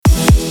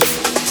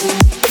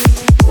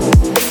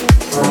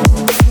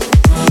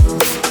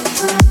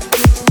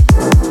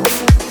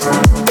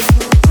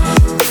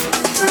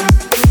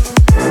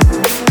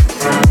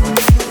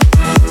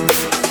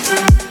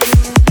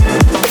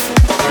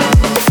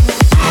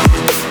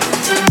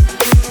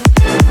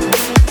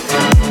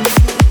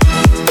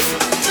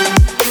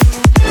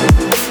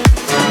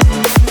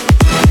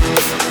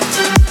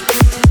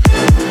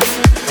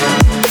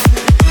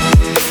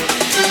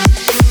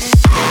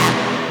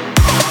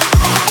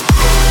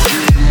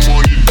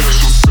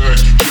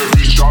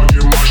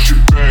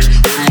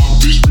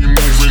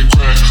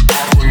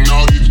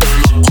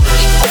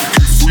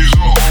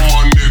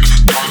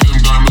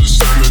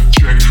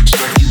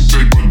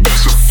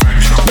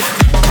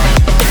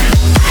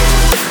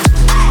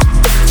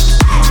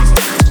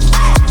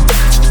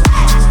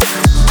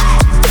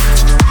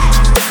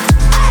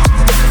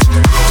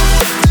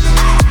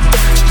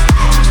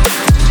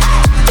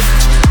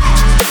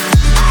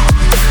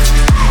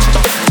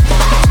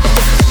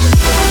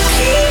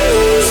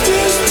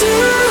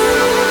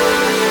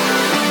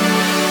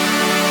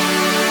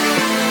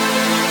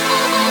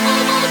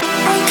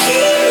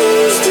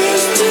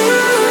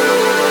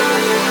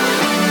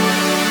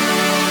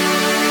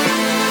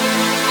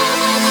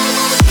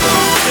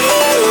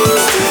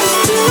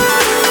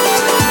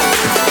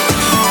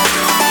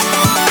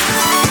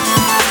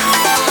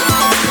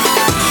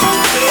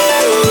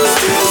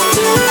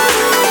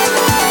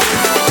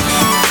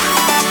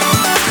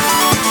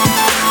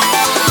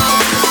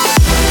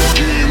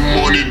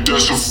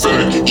that's a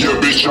fact. Yeah,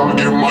 bitch, I'll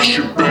get my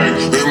shit back.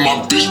 And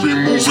my bitch be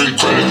moving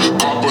crack.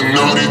 Pop a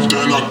nutty,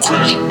 then I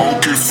crash.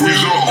 Okay,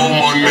 freezer on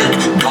my neck.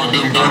 Got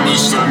them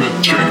diamonds and a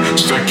check.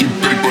 Stacking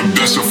paper,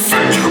 that's a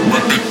fact.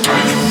 Rep it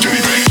tight, get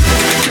it back.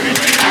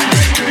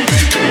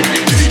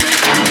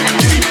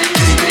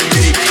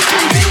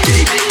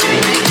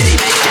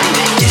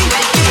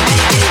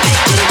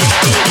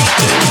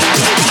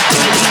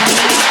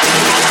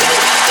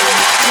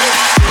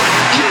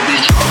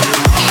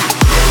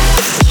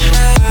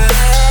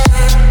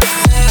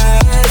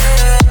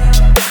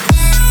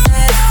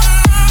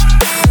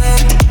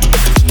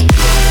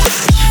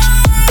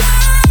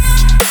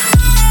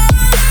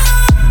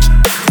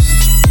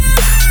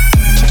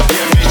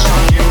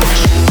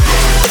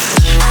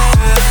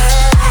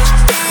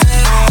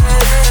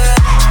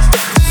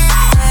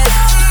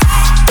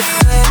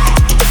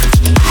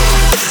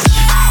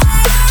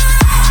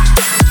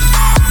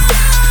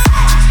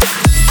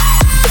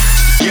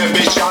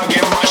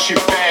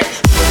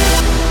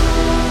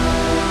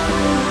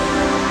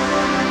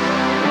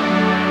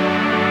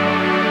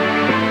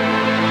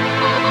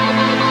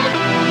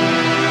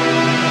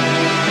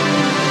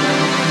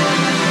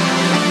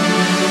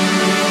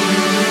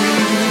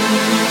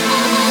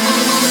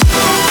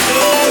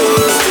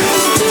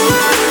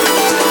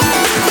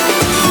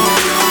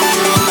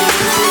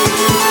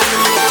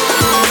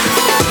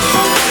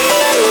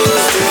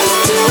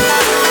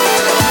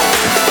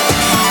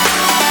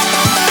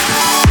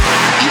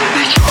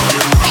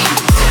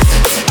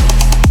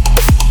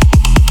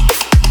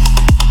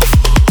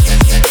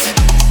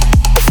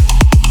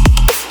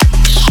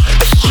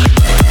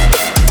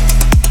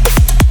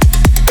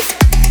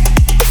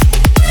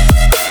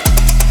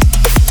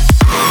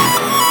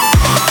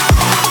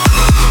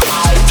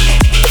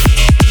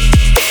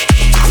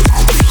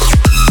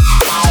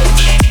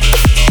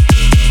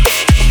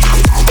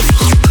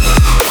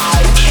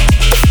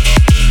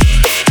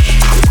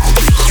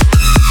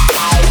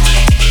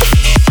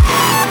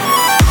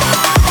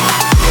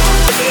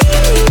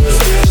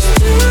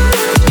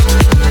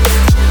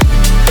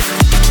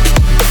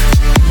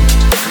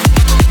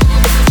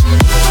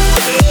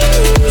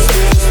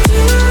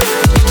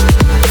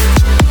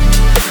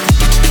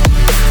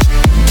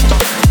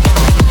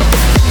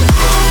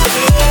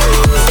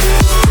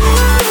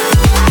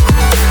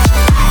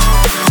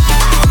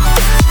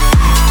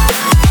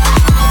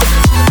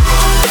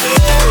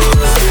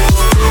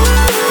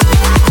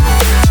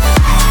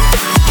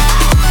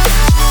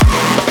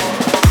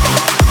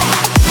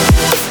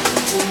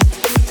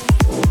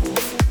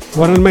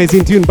 What an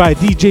amazing tune by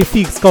DJ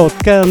Fix called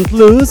Can't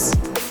Lose.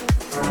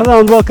 Hello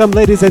and welcome,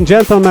 ladies and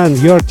gentlemen.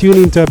 You're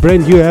tuning to a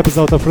brand new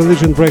episode of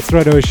Religion Breaks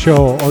Radio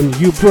Show on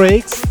U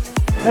Breaks,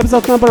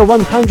 episode number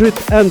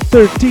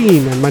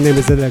 113, and my name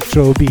is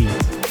Electro Beat.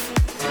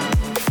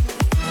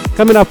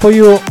 Coming up for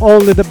you,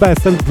 only the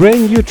best and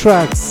brand new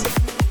tracks.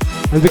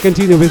 And we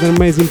continue with an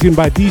amazing tune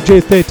by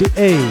DJ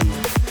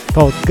 38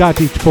 called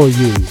Got It For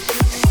You.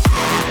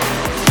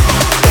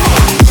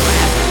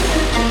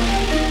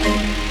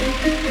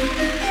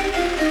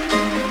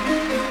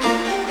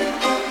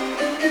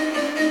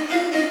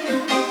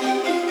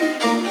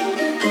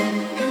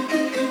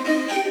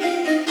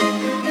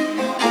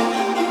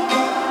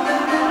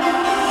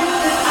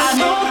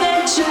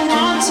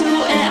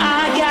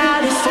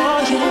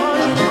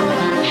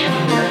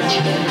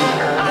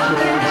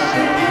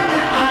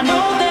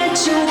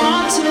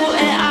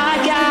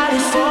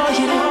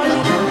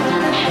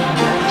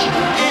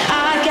 I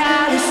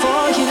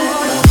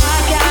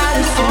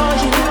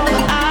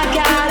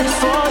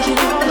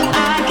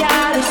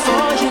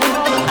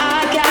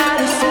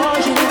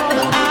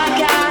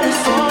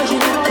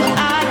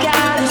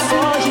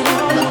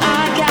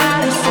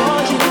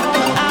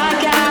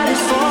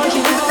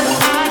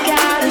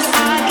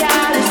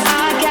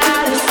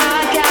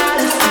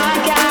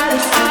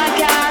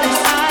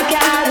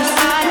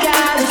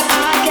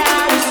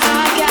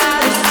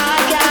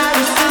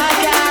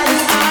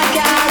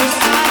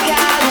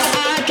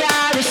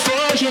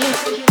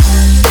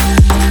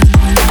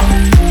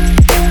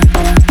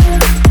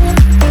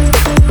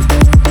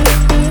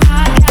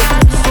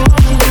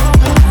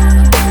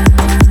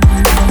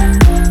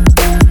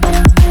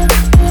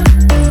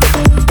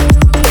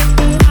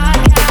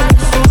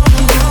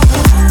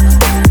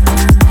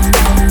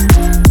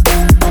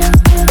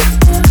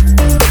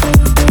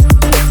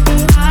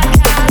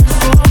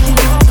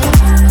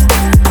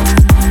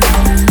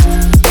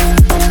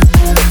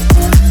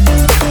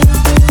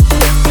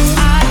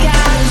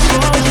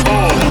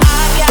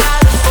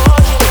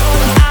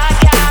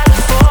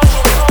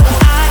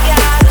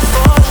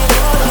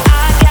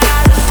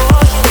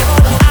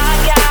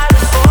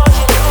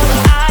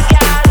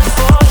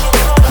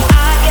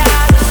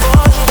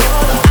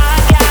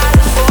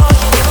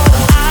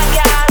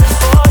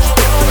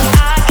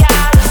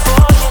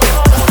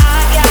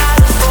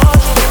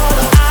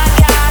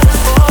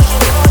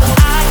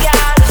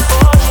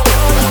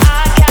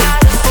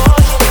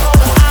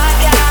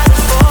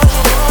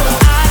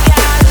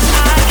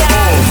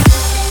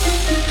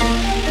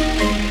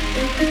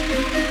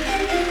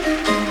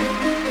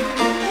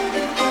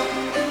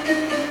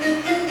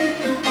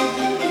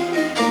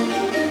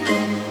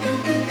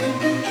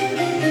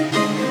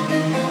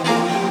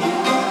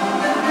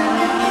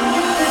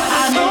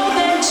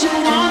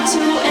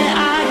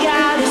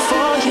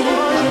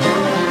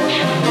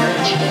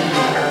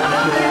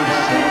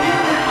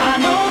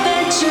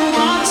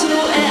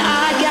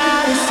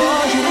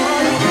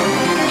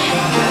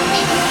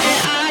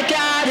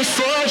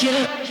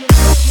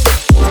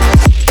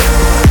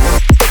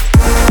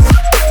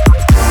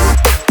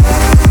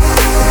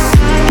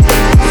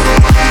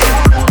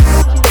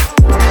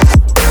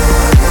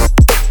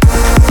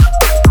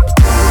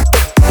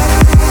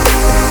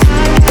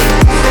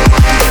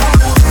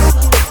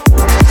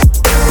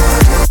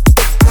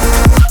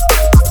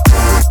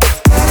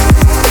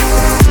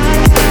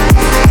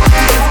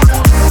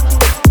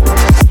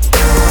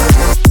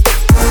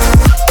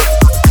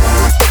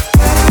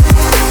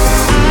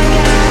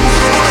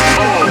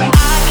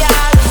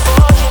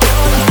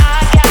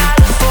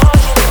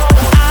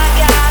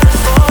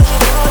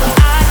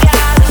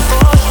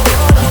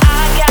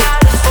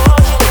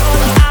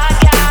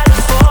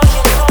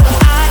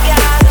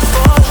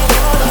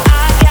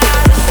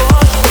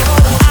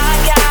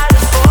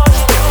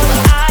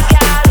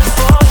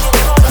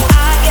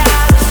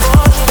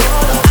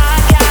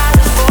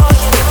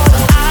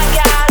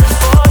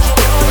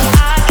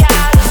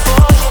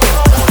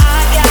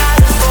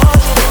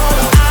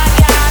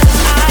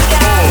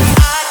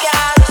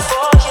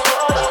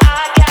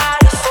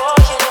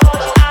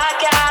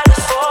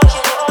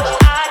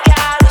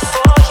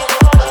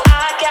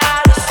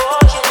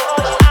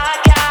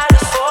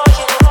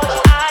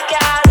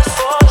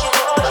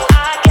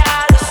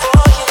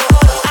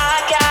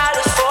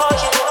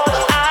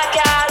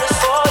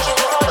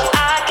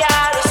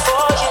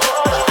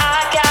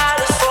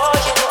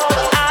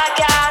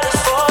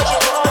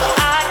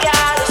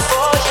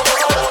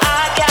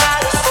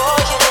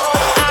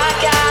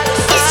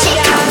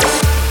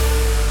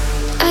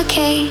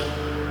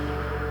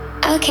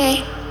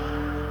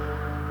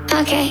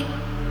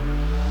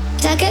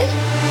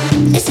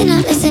Listen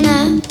up,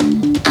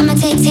 I'ma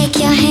take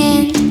your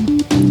hand,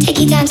 take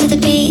you down to the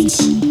beach,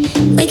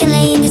 we can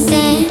lay in the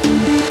sand.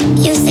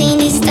 You've seen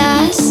these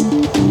stars,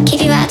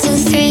 keep you out till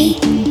 3.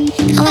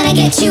 And when I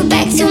get you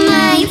back to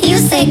mine, you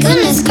say,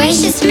 goodness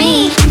gracious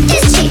me.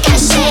 This chick got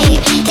shape,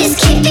 this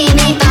kid be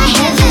made by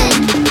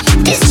heaven.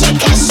 This chick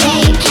got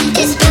shape,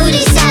 this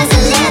booty size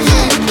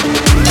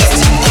 11.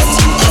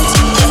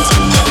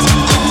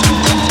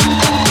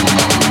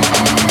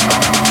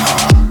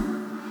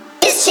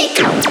 This chick.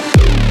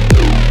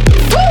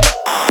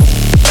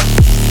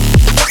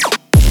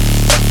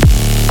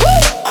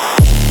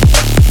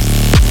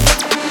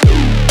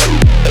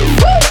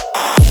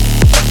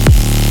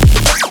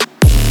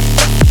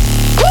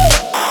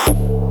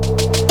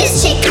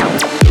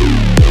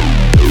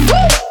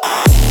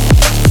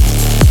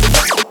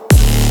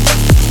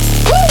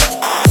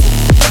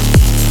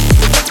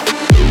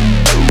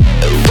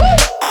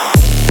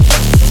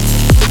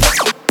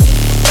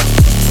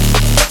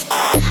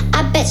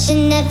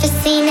 Never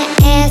seen an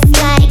ass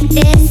like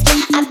this.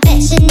 I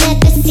bet you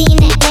never seen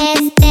an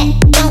ass that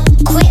don't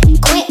quit.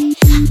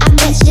 I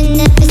bet you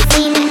never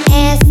seen an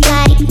ass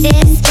like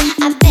this.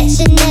 I bet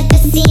you never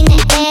seen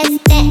an ass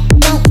that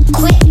don't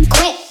quit.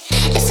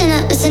 Listen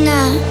up,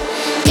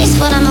 this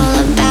what I'm all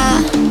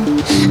about.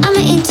 I'ma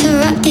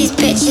interrupt these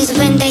bitches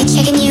when they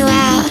checking you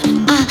out.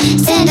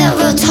 Stand up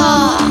real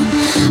tall,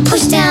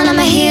 push down on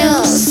my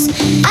heels.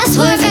 I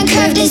swerve and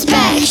curve this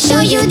back,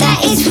 show you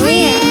that it's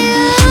real.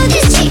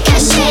 This chick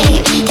got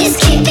shape, this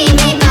kid be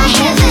made by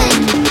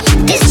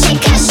heaven. This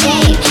chick got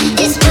shape,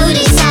 this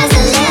booty size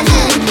 11.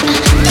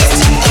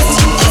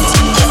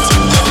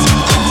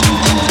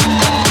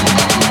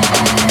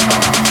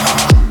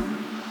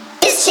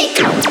 This chick.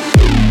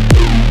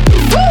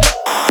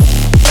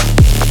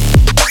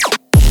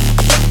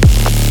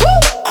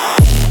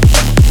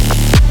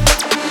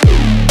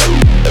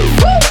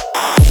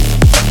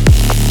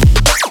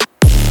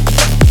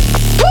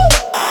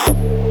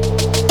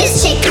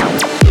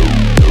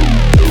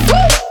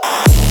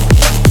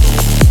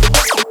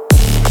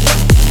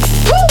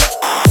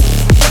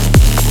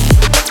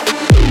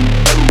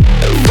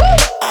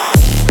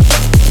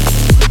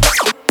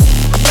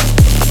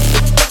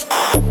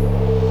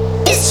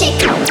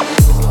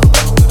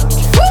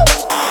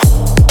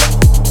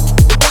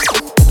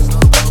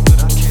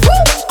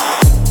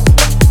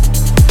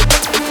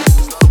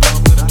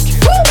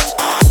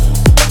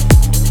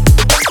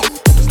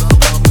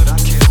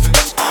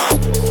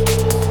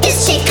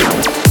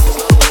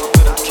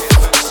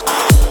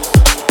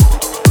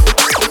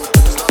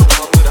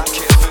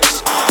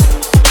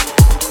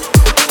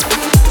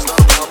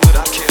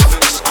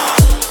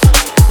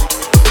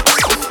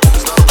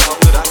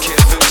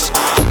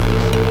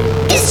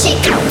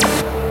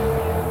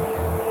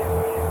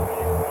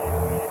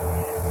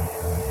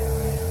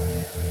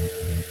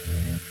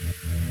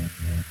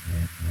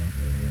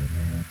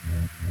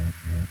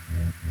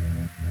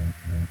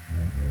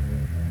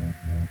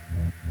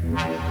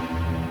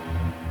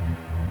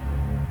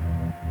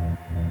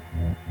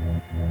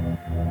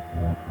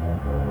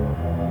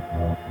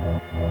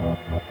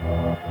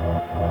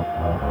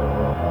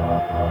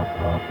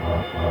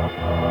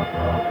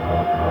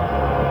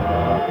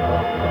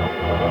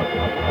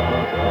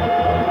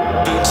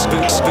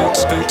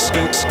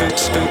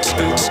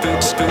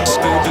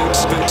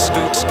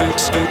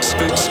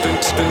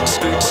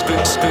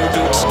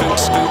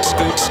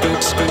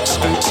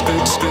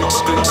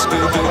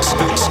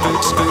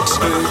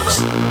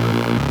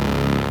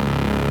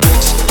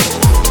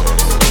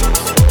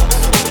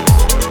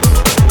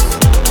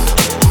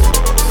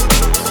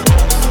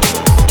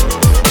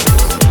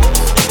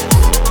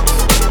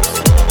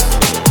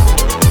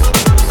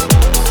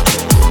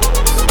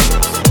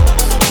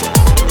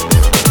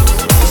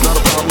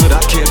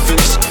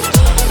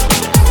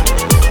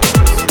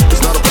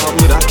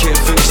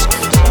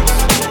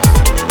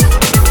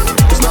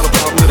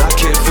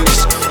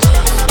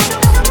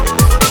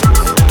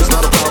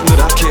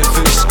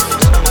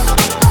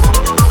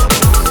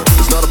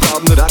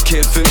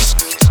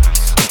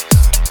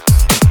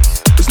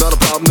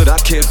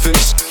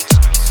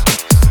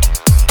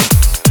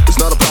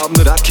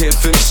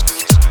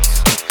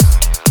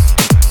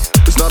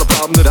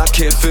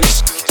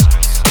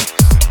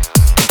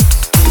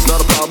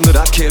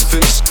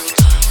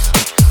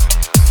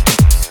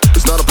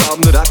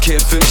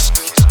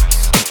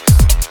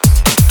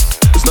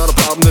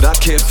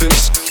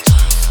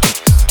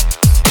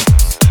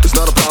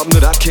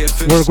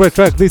 For a great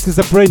track, this is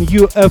a brand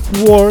new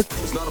F-Word.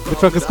 The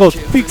track is called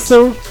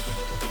Fixer.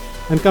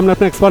 And coming up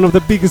next, one of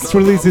the biggest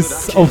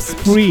releases of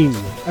spring.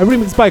 A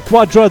remix by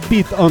Quadrat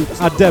Beat on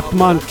Adept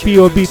Monk,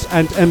 PO Beat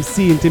and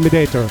MC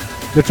Intimidator.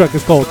 The track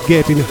is called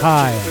Getting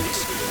High.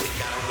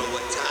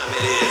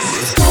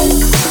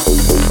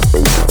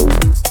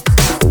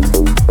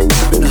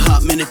 Been a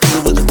hot minute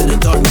dealing with a bit of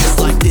darkness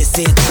like this.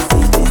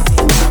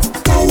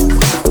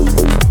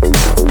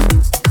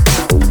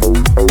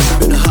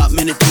 Been a hot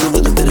minute dealing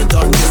with a bit of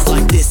darkness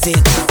like this.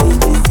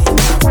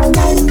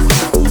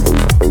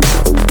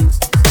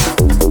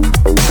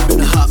 Been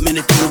a hot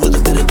minute dealing with a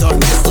bit of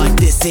darkness like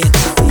this.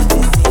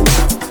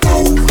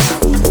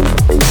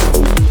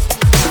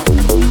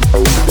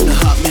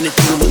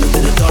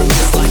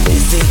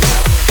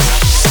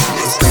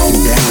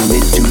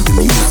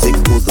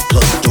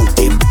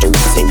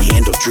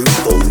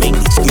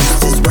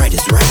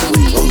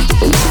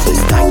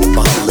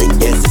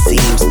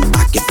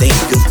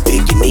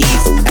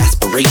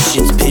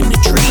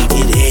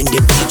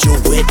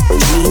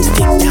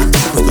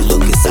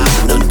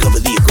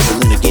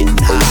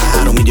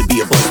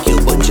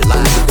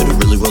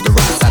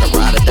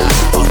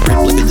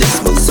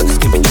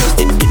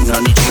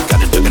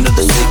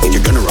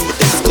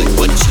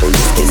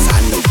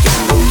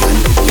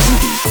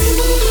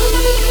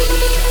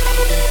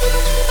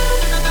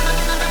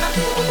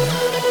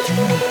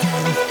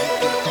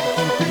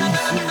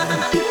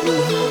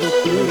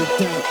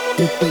 time,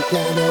 different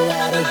kind of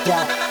ride or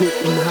die.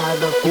 Getting high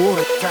before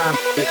the time.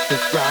 If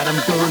it's right, I'm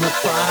gonna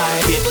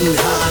fly. Getting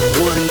high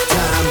one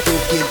time,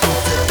 boogie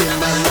boogie in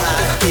my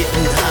life.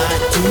 Getting high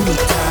two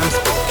times,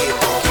 boogie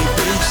boogie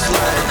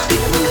baseline.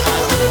 Getting high,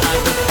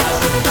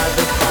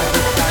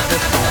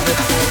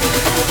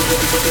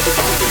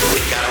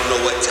 I don't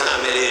know what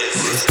time it is.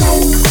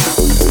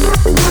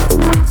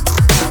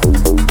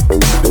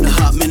 Been a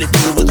hot minute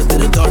dealing with a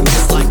bit of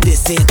darkness like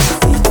this.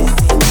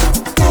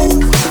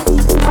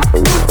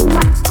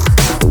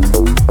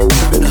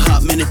 Been a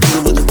hot minute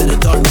dealing with a bit of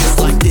darkness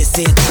like this.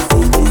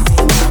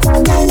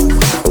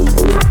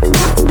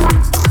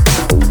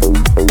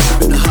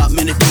 Been a hot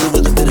minute dealing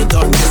with a bit of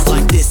darkness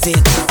like this. Been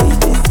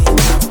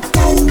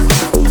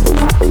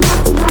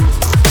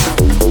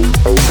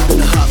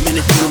a hot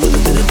minute dealing with a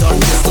bit of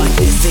darkness like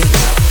this.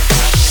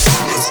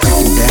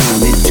 Breaking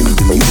down into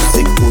the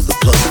music, pull the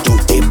plug,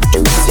 don't dare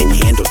produce it.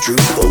 Handle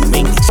truth, or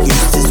make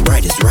excuses.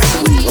 Right is right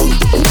when wrong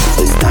the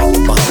ruthless.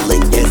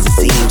 Diabolic as it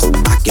seems,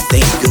 I can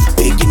think of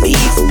bigger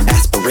needs.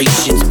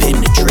 Aspirations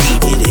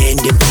penetrated and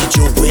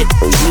individual wet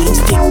dreams.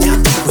 Take down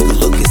deep, quick a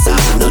look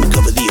inside and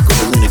uncover the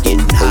equivalent of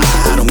getting high.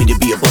 I don't mean to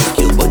be a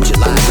buzzkill, but you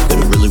lied. You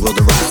could've really rolled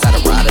the right side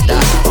of ride or die.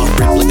 Off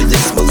rip, look at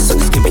this, mother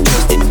suckers can be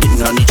trusted.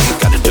 Getting on your cheek,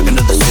 gotta duck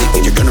another stick,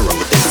 and you're gonna run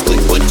with this.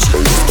 Click what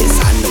you guess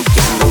I know,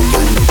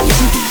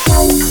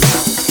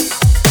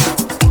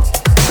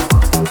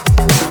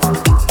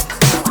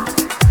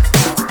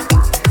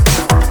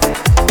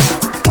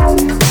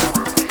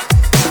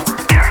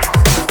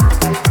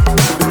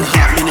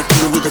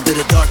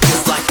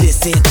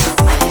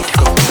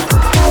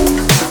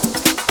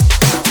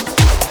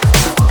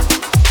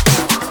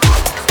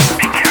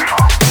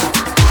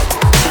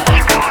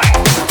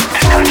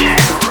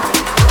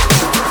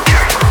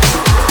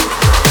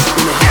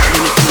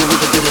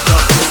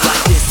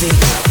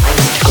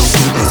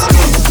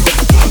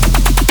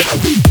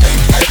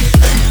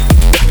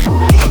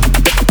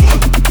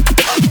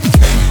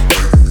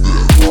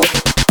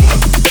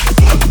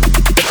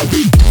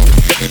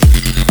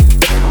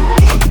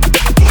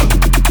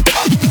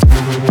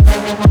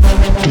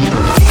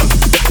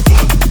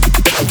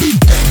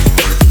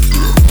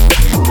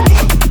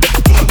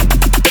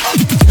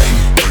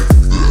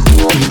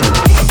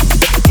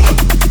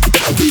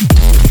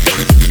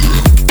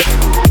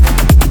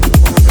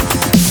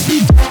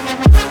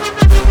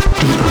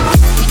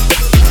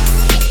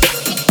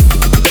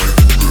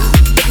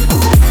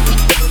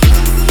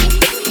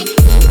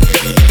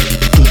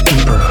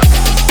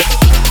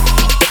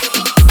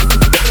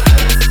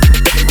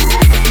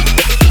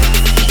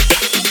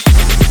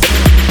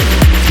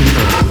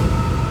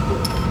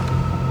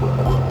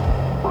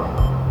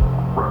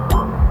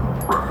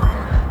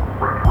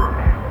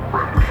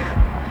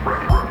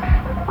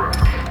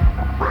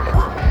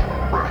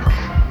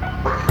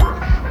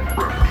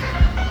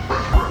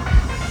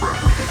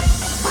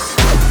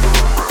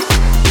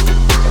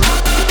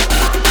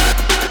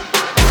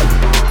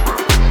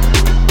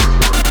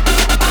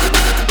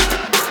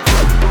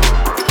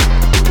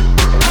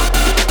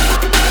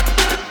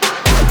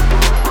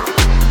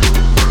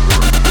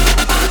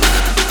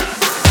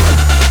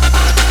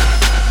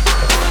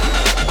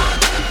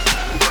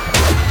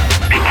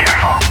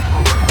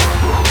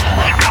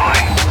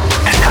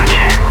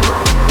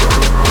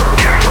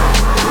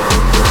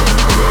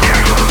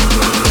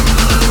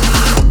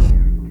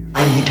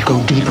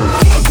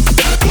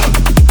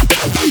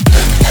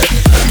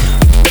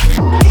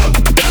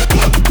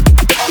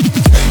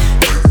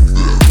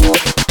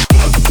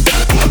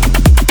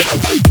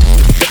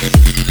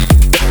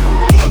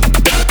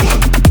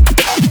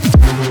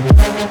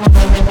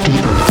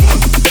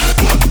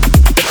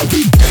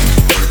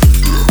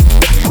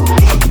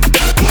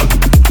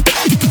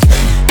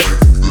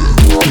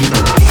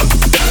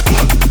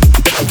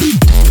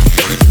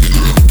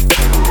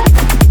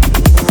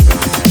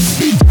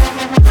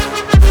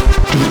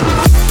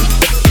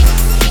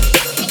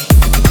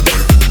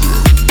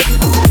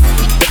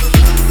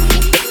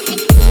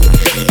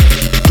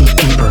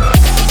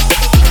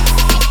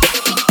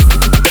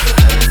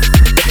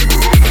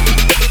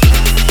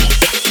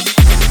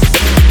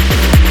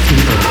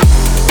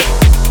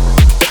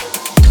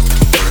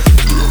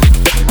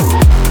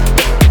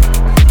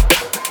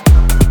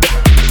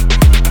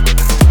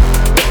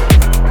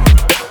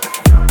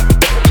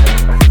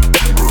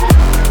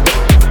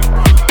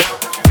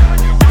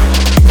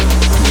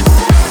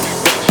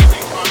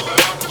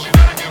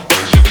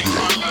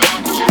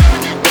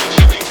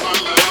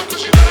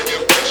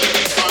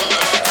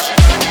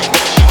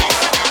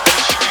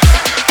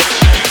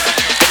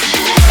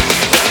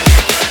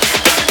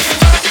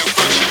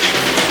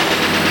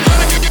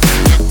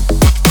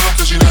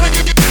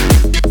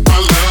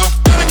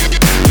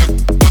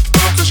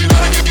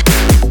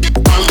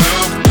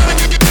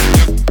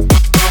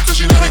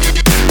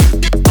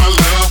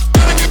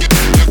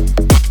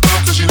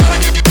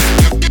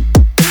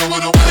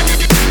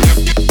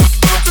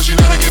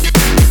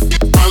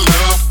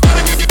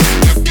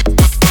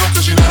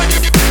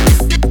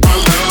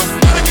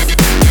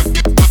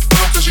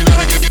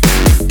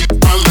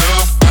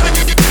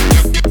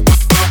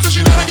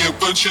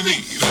 what you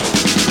need.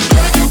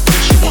 Gotta get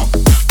what you want.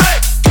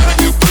 Gotta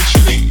get what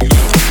you need.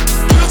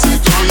 Gotta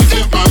take all you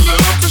get, my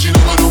love, 'cause you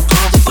know I don't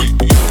come for free.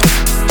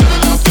 Give a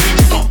little thing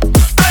you want.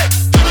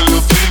 Give a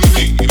little thing you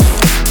need.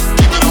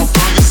 Keep it all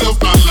for yourself,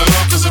 my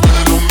love, 'cause it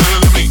really don't matter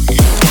to me.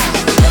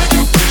 Gotta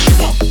get what you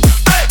want.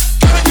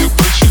 Gotta get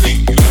what you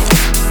need.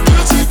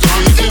 Gotta take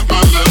all you get,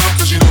 my love,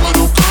 'cause you know I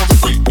don't come for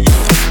free.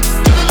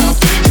 Give a little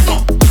thing you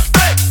want.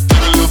 Give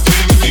a little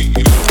thing you need.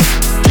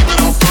 Keep it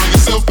all for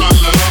yourself, my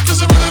love,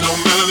 'cause it really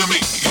don't matter to me.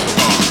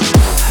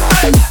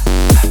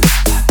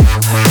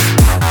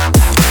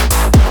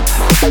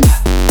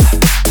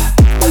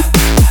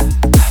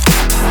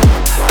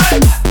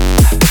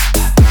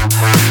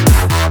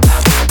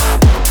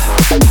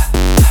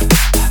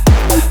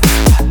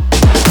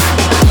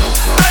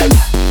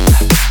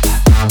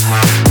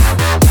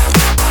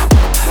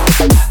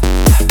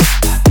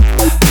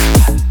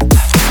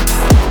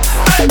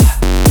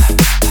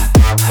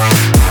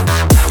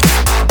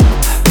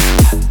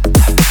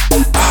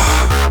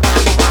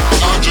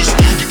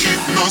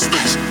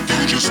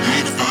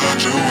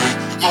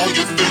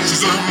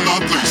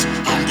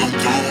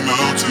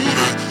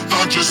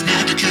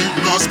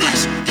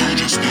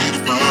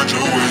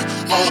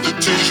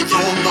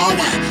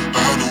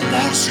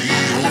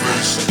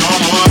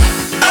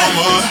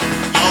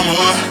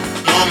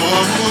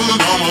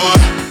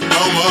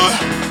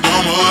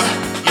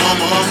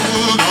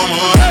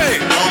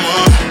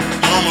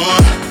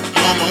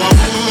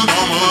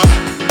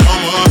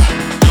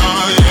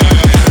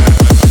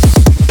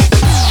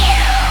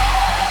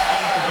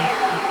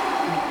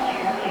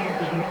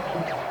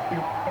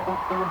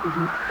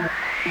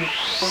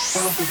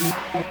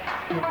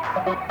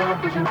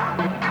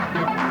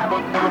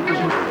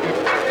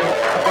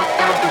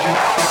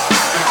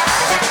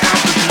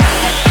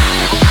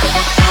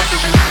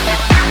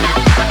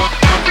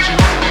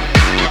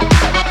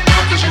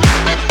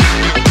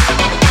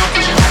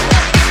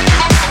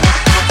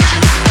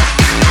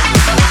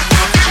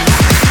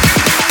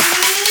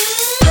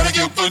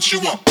 What you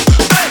want?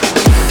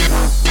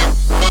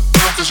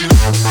 'Cause you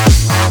know.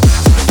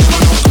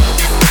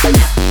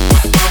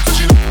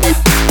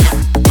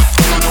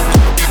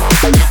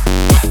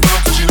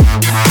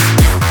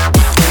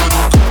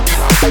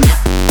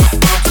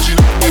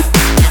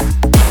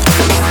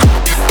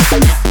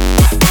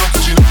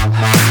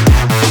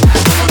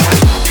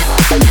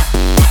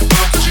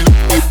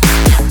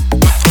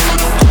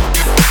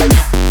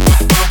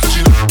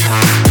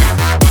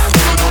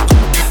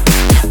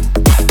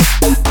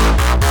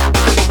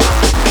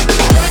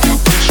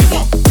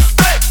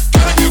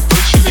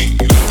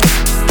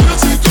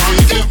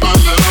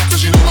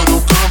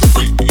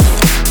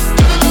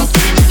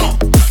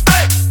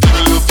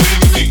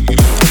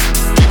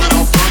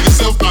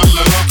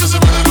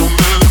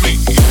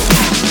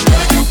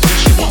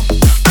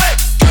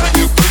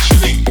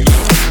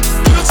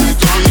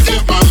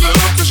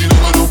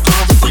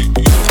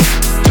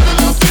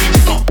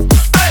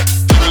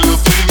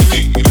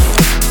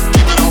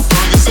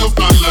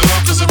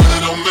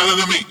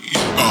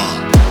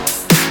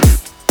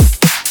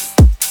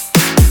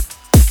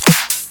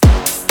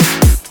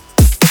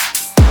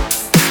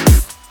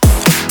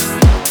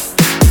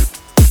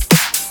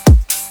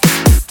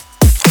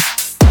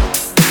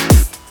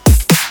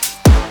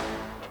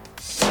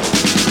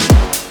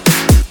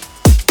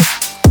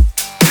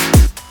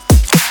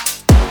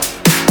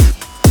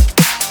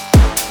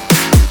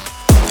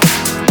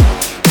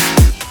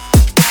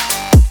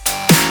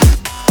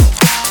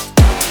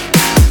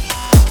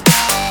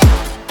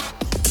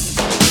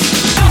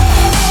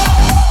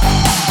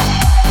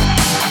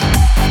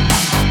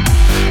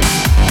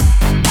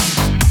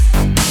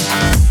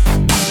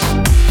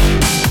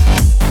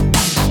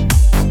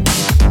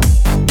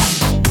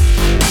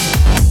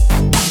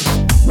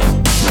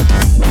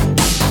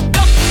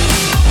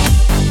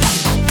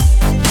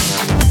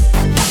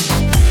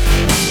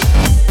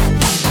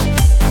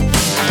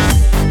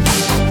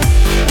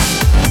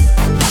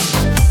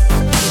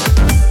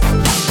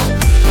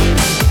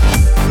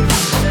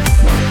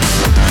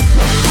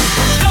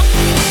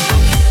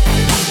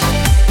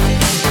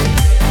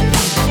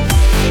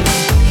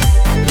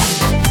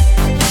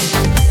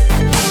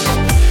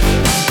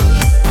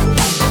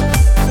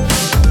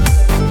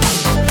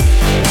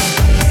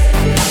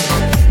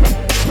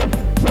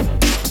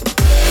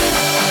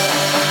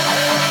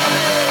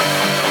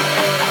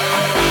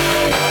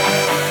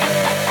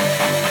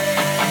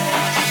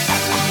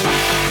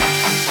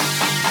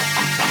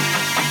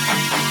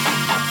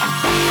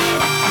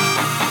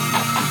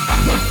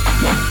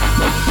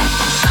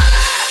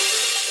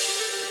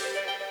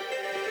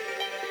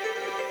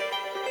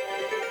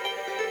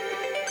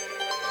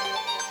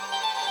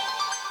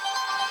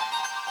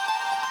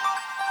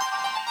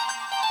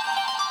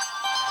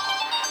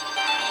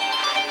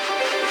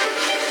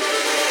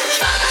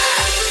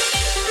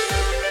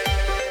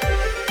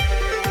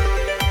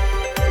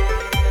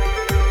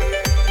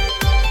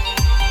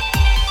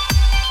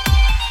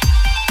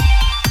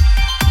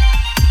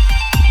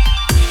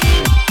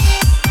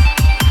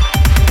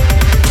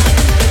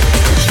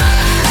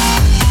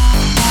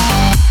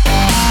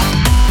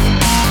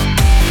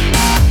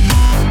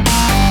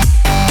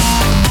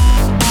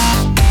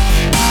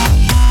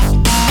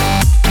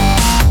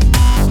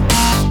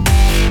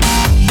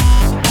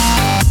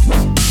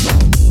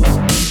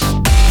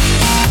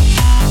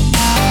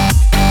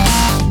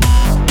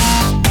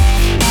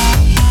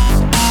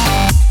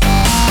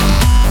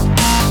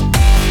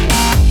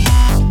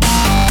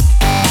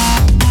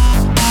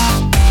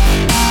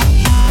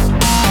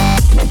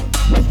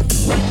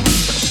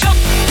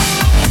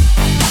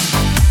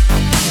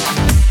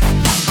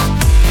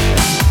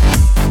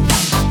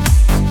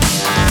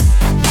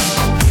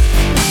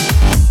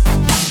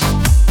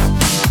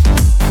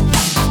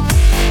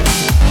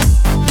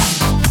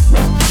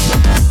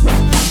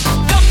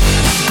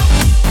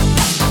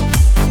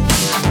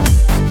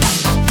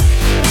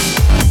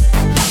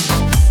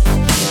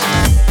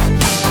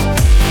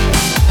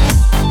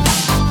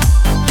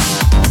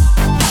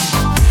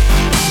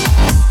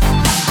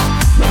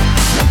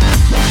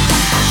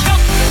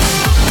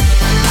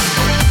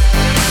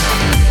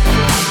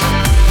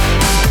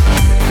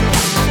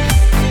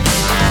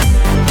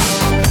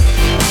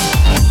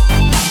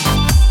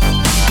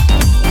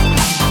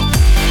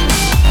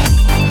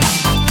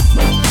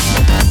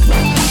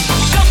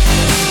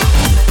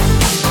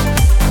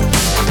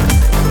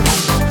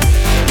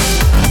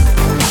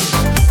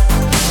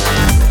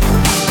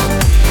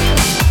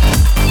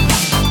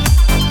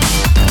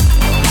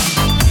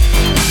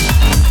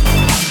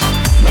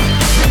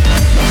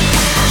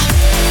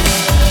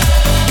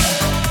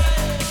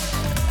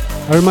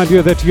 I remind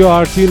you that you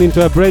are tuned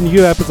into a brand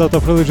new episode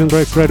of Religion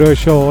Breaks Radio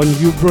Show on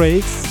U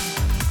Breaks.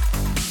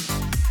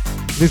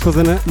 This was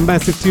a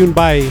massive tune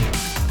by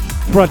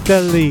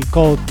Fratelli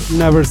called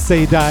Never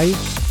Say Die.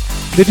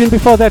 The tune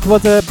before that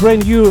was a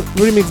brand new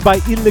remix by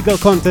Illegal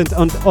Content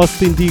on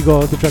Austin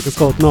Digo. The track is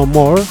called No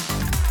More.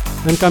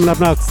 And coming up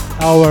next,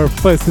 our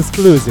first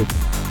exclusive.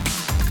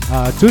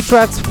 Two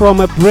tracks from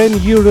a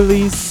brand new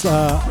release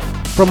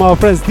from our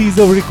friends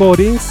Diesel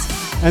Recordings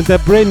and a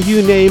brand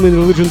new name in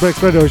Religion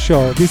Breaks Radio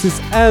Show. This is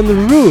En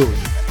Route.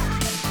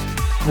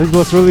 And it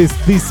was released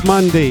this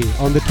Monday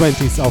on the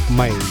 20th of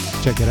May.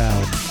 Check it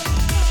out.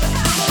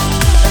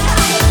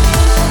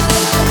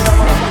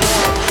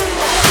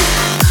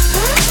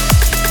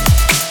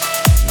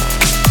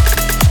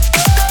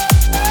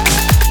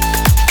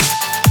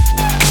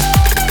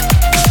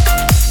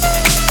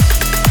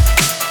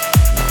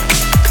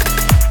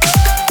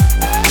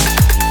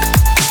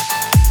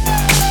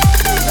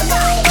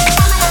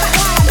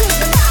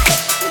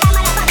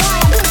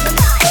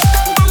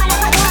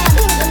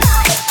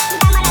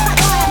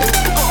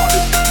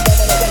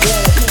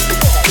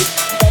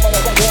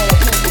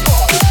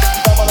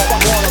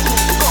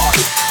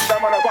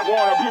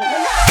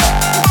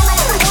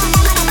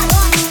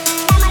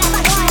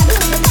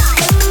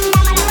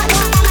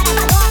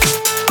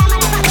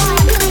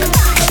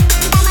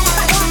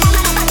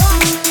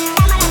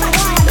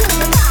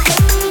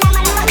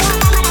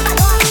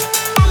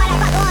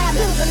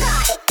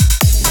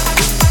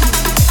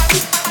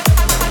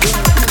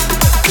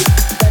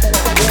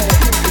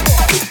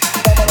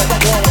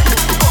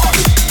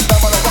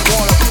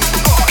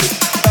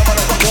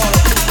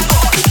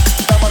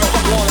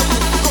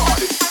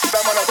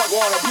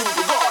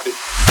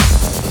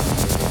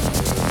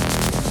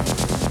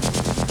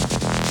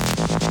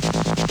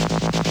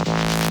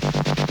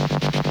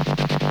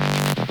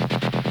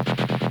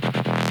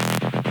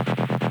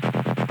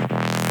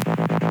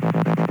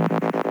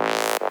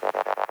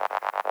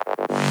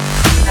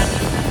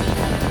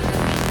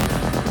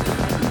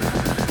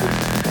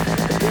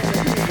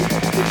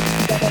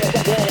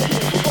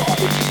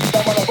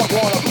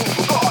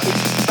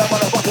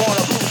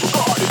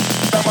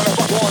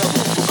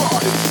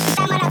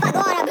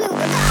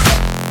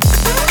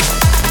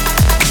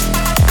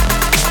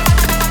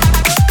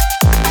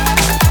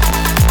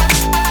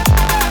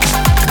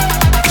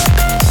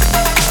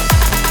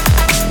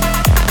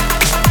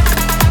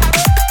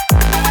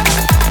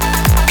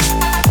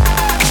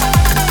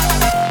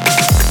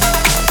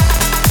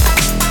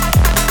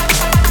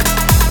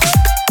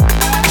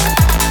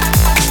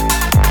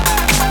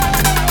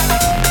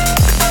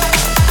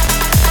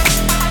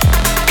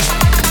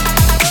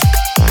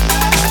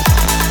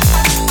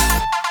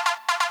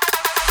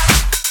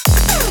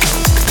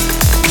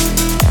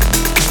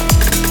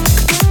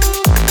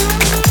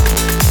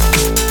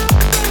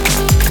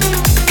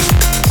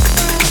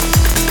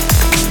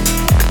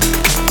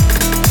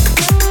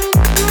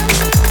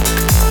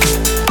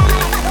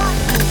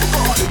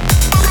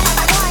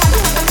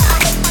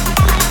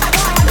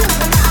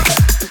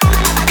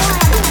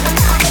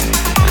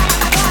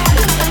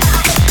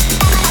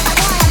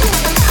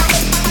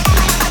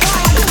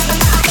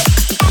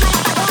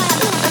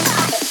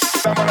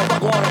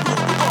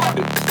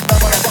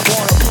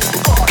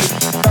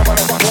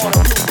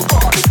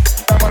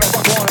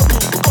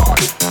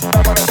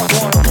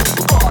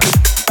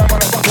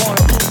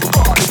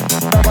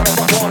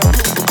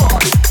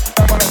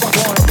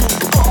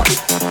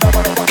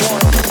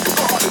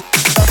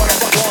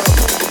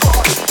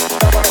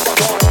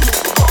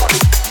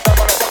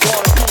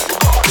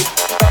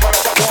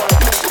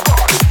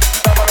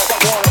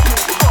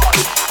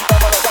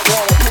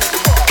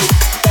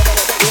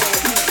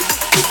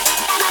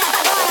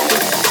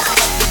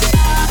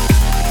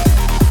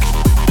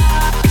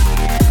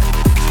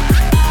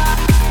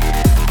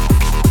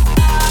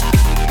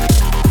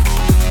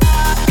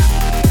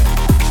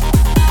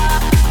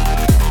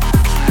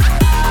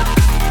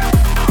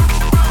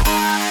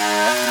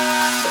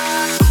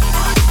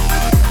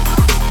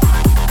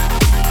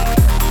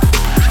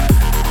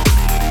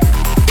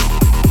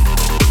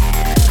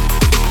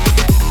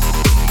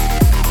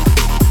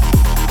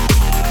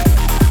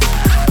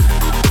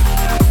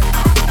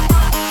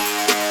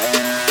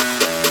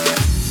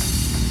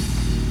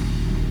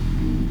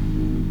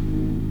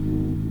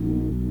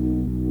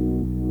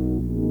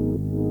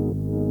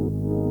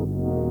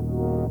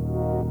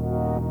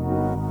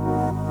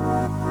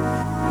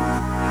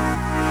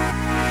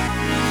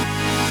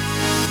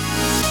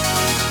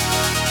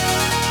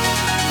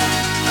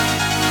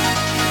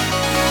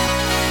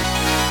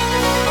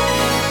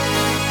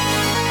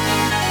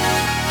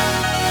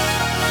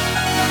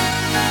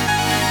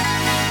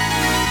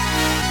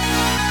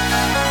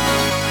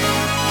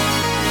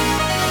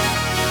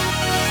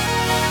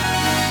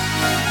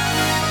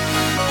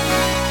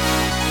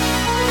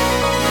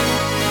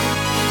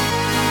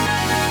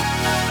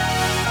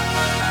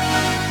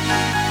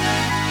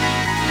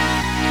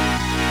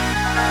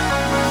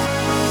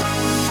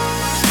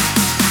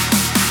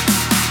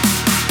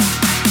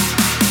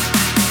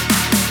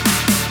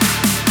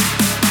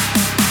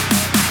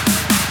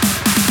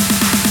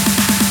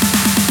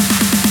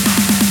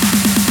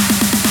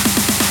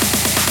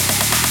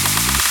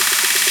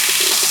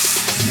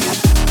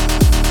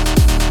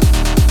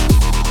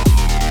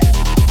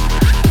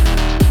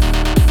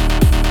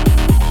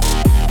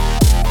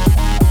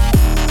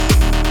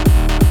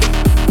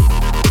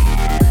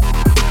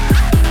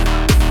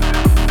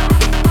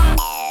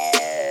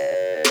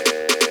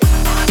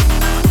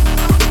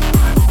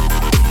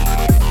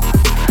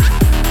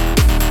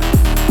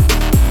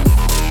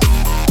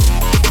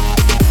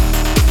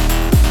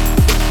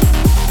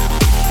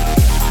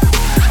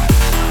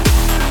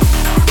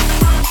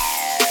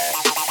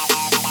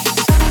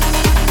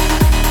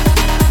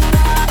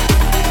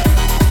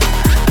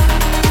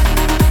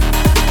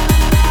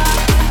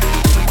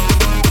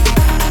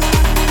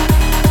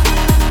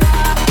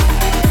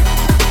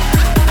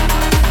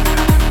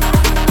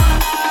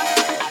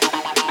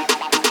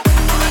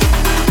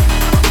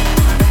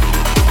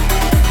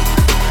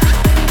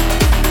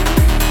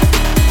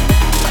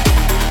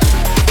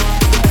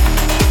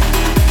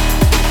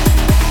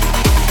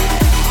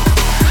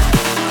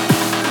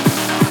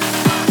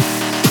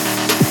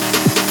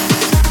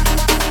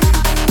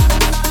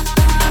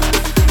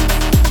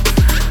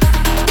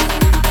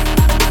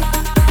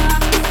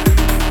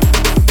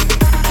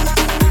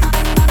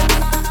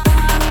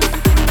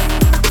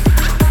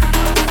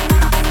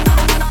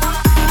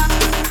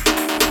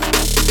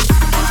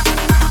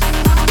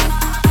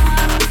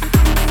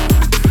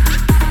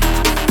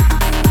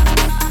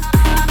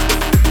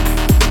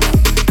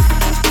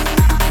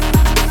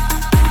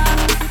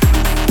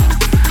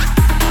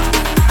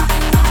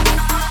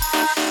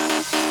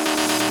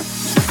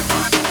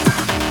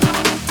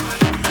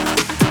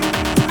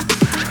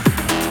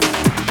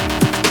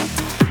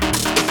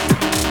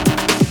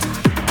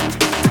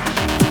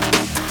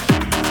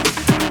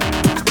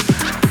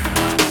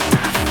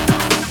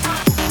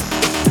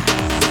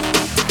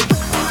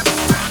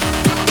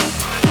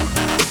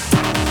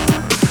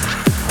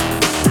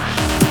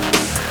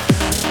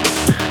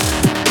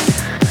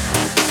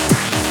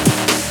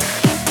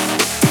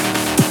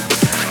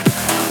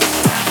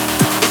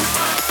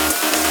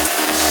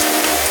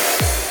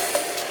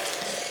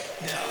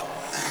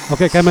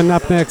 Okay, coming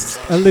up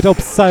next, a little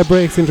Psy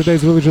Breaks in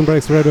today's Religion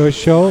Breaks radio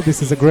show.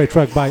 This is a great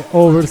track by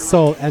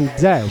Oversoul and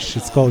Dash.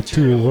 It's called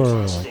Two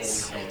Worlds.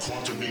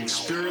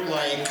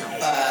 Spirit-like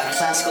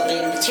classical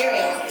data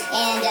material.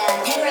 And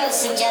Penrose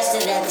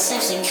suggested that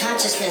essentially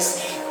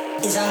consciousness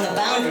is on the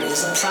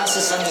boundaries, a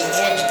process on the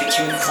edge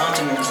between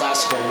quantum and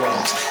classical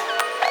realms.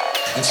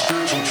 And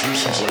spiritual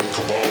traditions like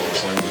Kabbalah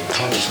claim that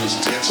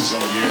consciousness dances on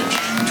the edge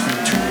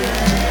between two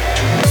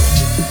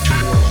worlds.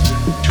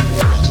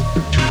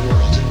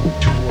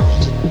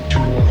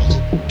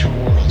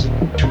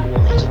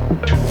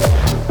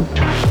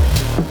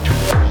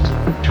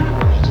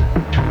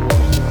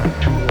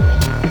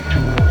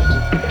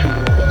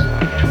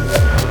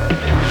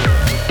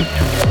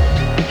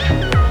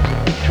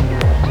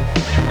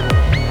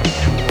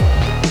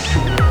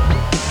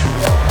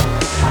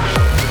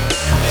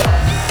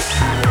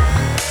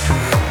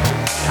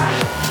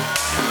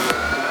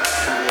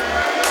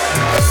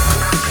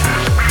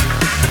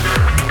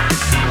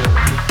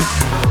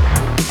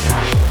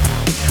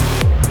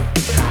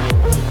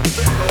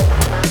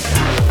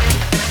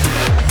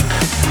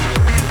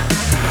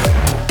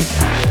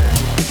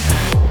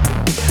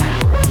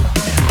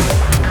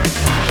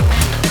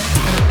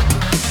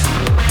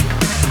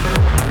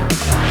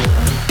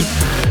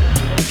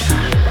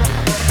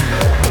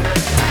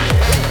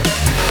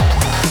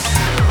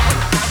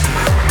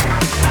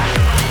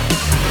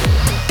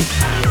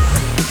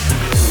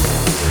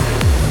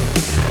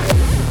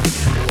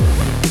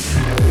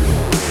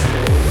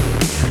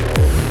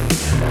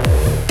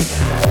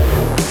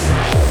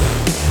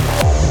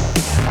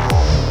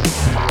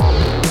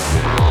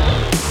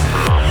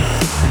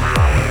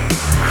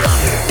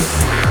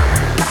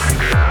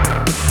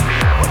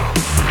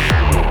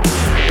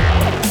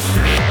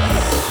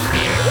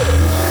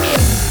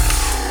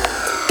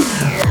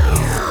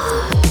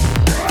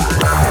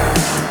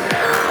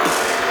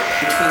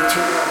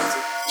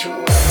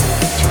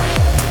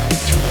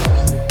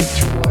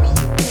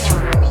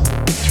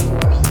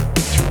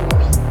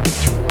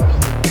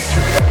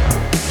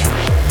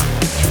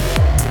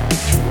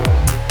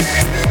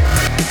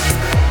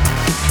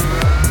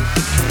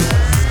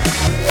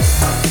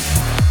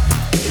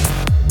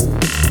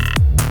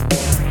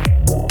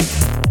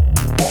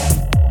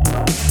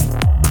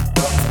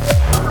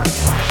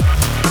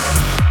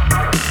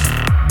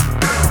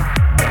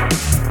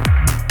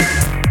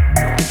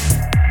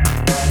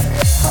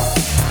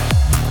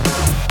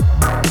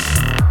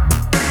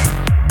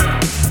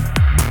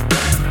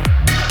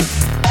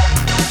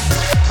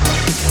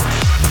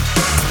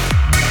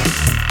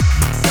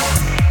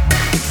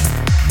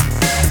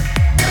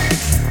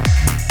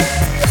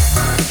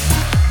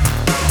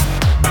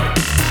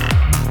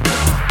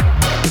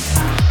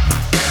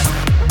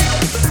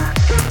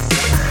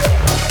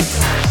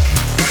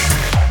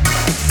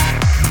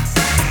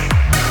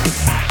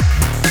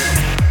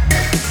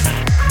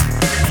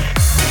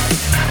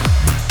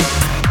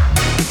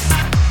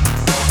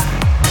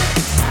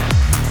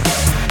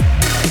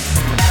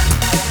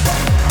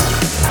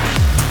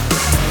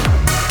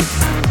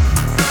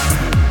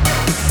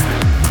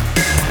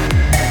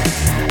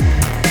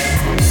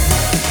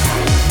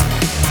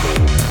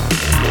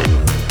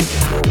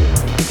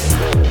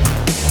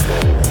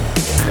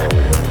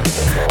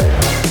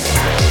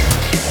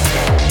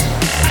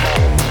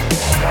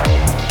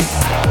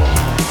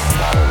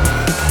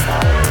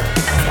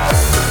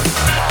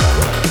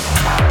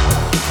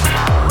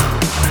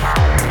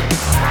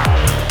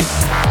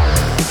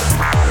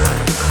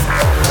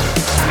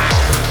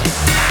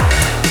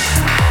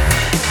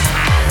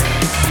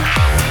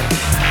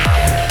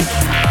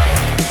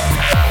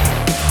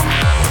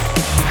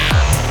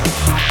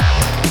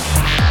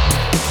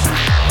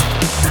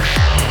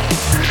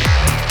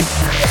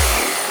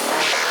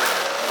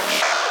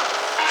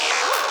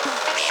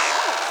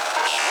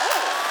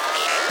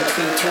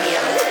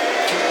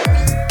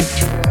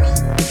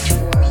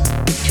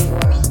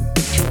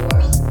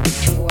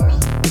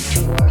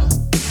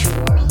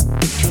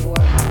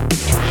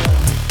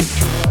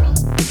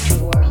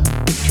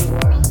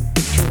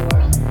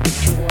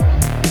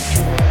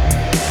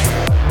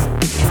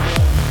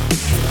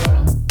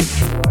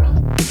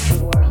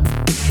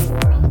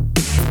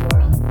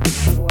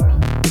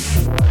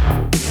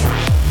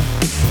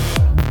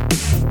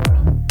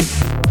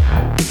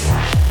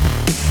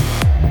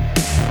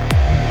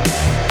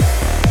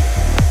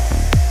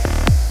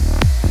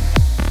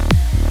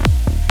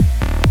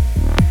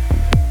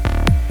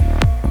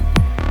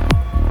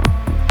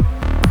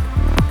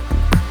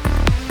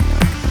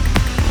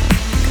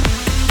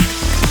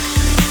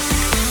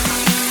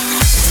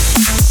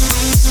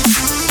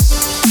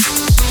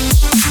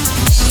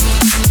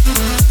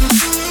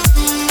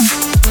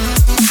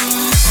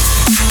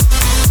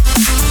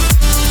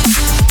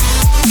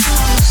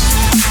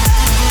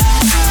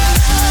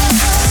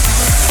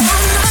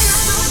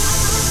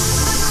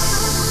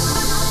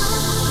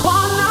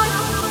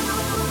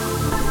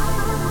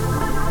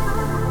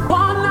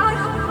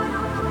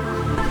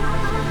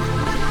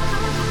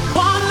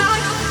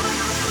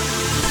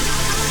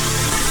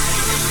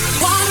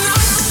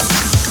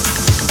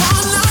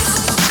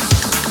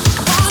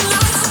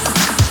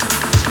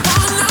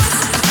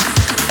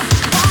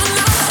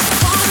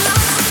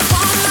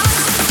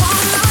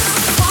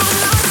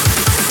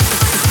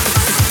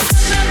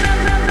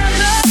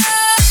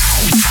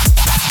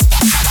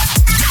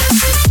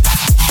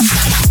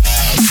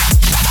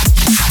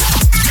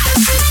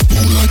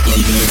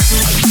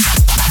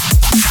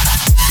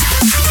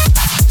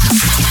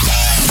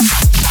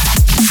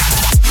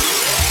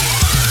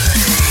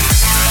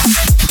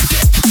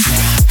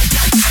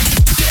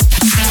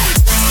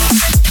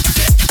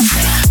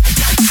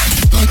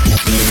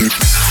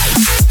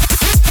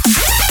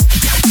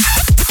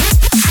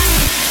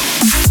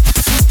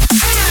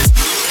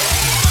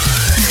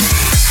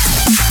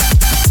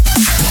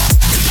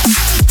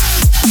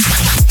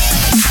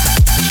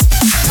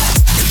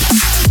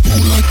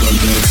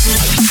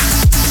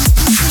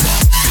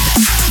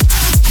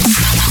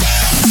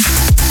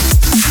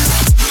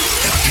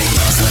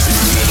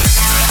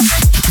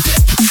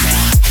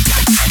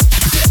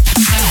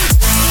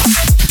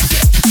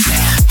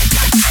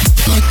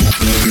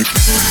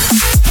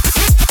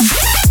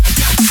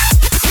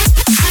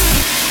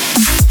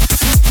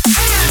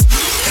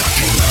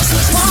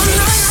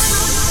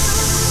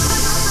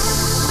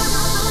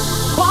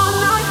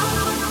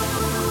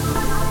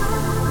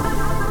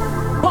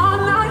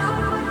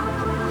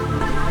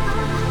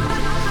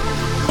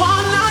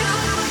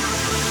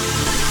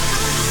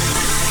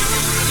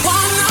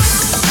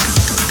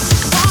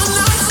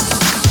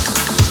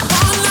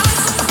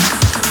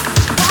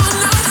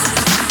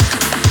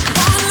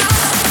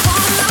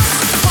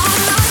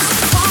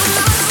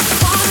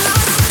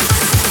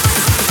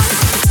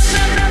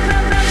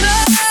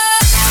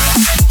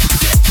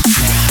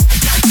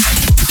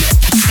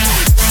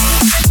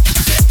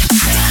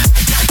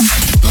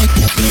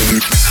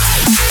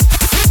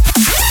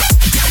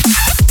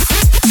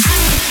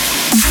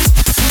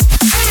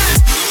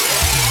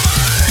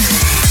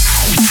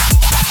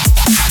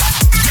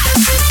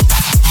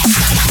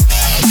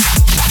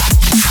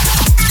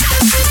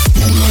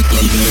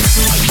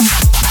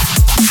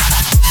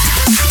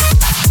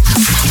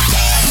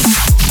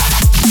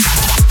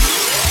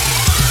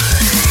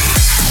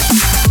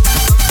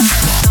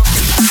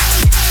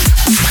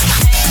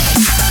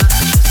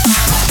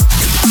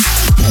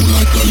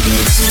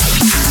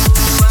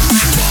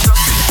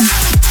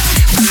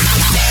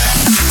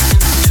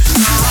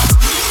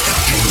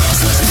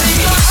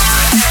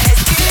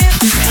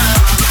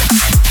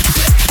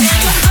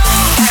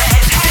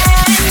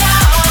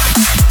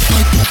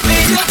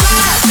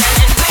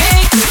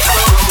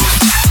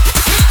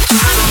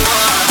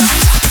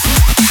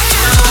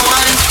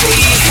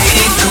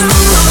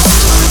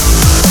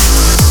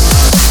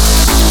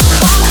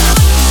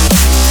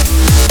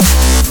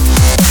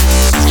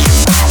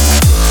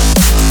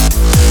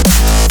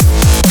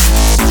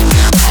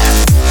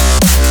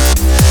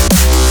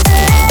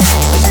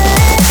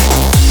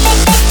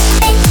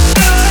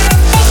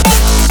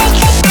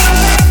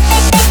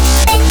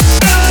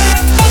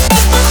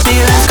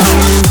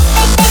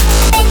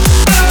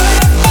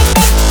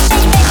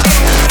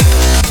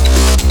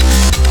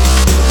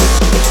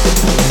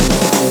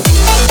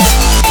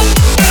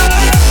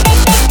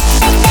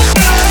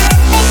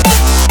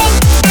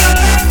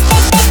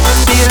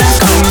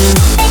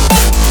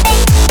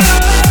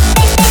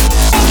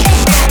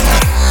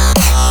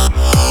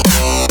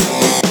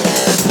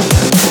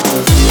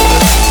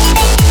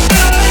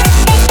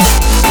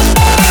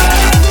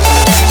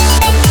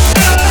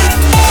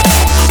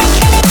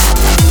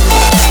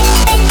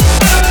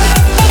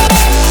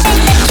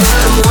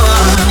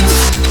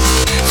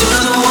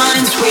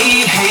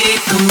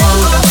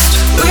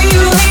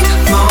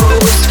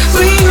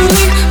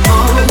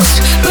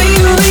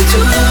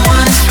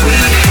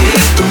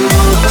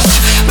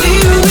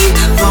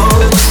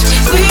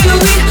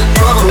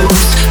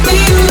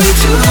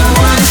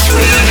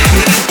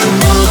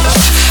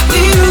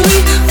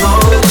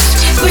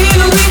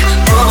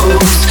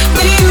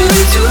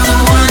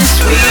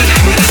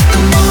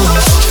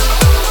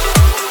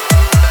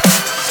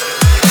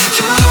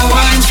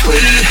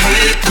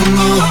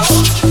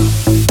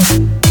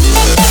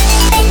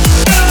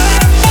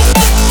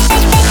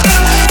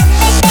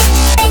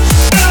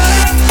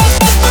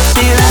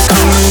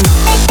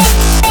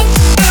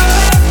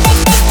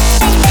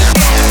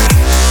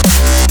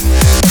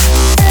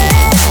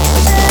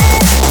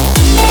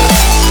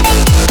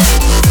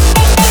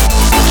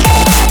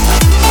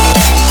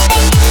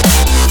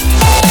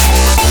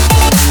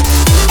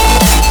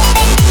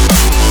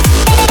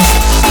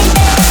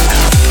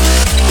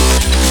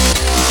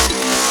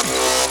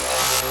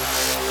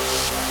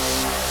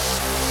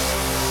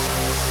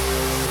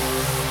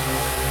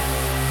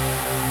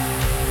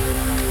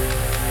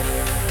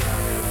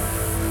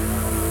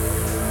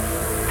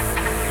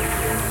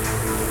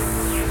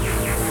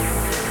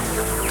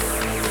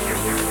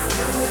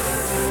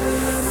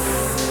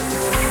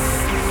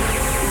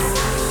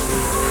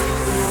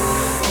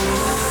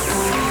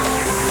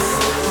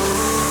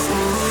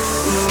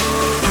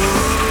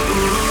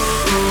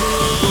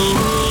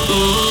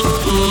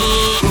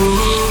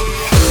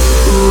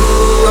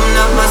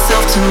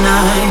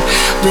 tonight.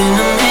 Been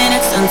a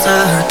minute since I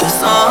heard this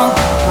song.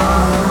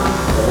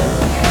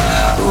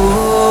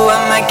 Ooh, I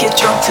might get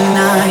drunk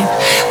tonight,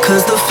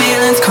 'cause the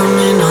feeling's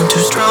coming on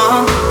too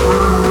strong.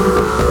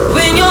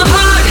 When your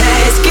heart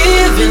has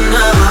given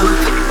up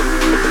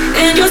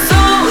and your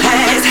soul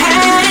has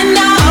had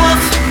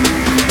enough,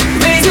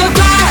 raise your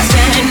glass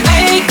and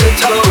make a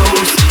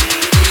toast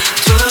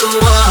to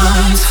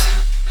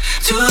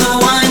the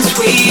ones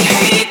we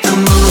hate the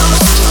most.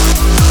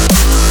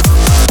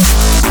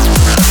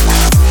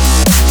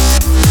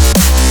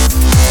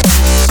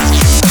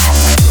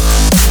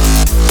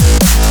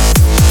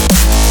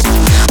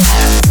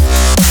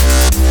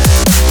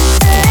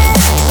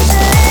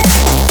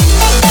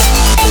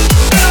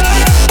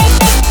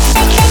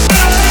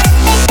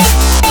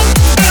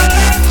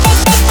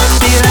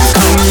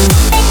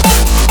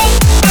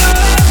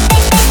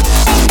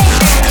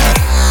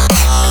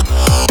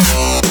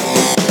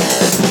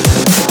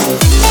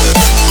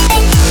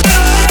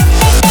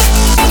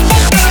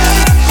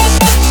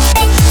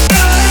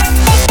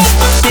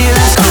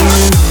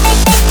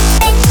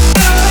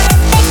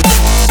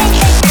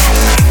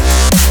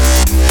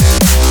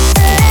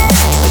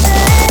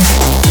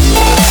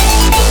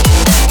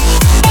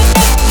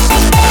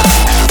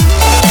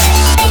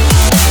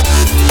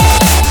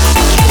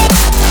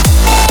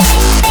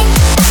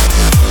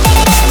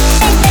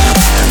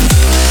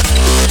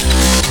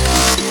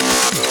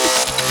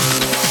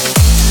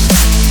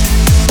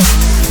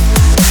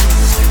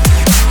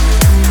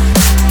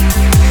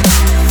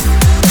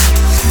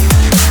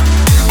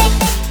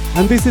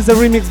 And this is a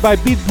remix by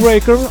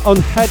Beatbreaker on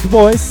Head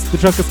Voice. The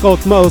track is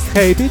called Most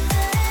Hated.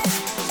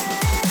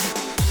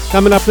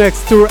 Coming up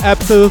next, two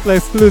absolutely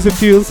exclusive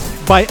tunes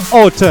by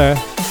Otter.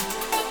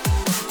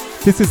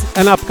 This is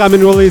an upcoming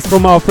release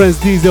from our friends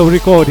Diesel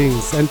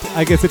Recordings, and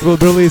I guess it will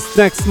be released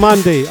next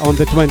Monday on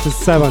the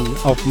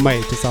 27th of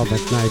May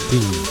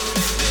 2019.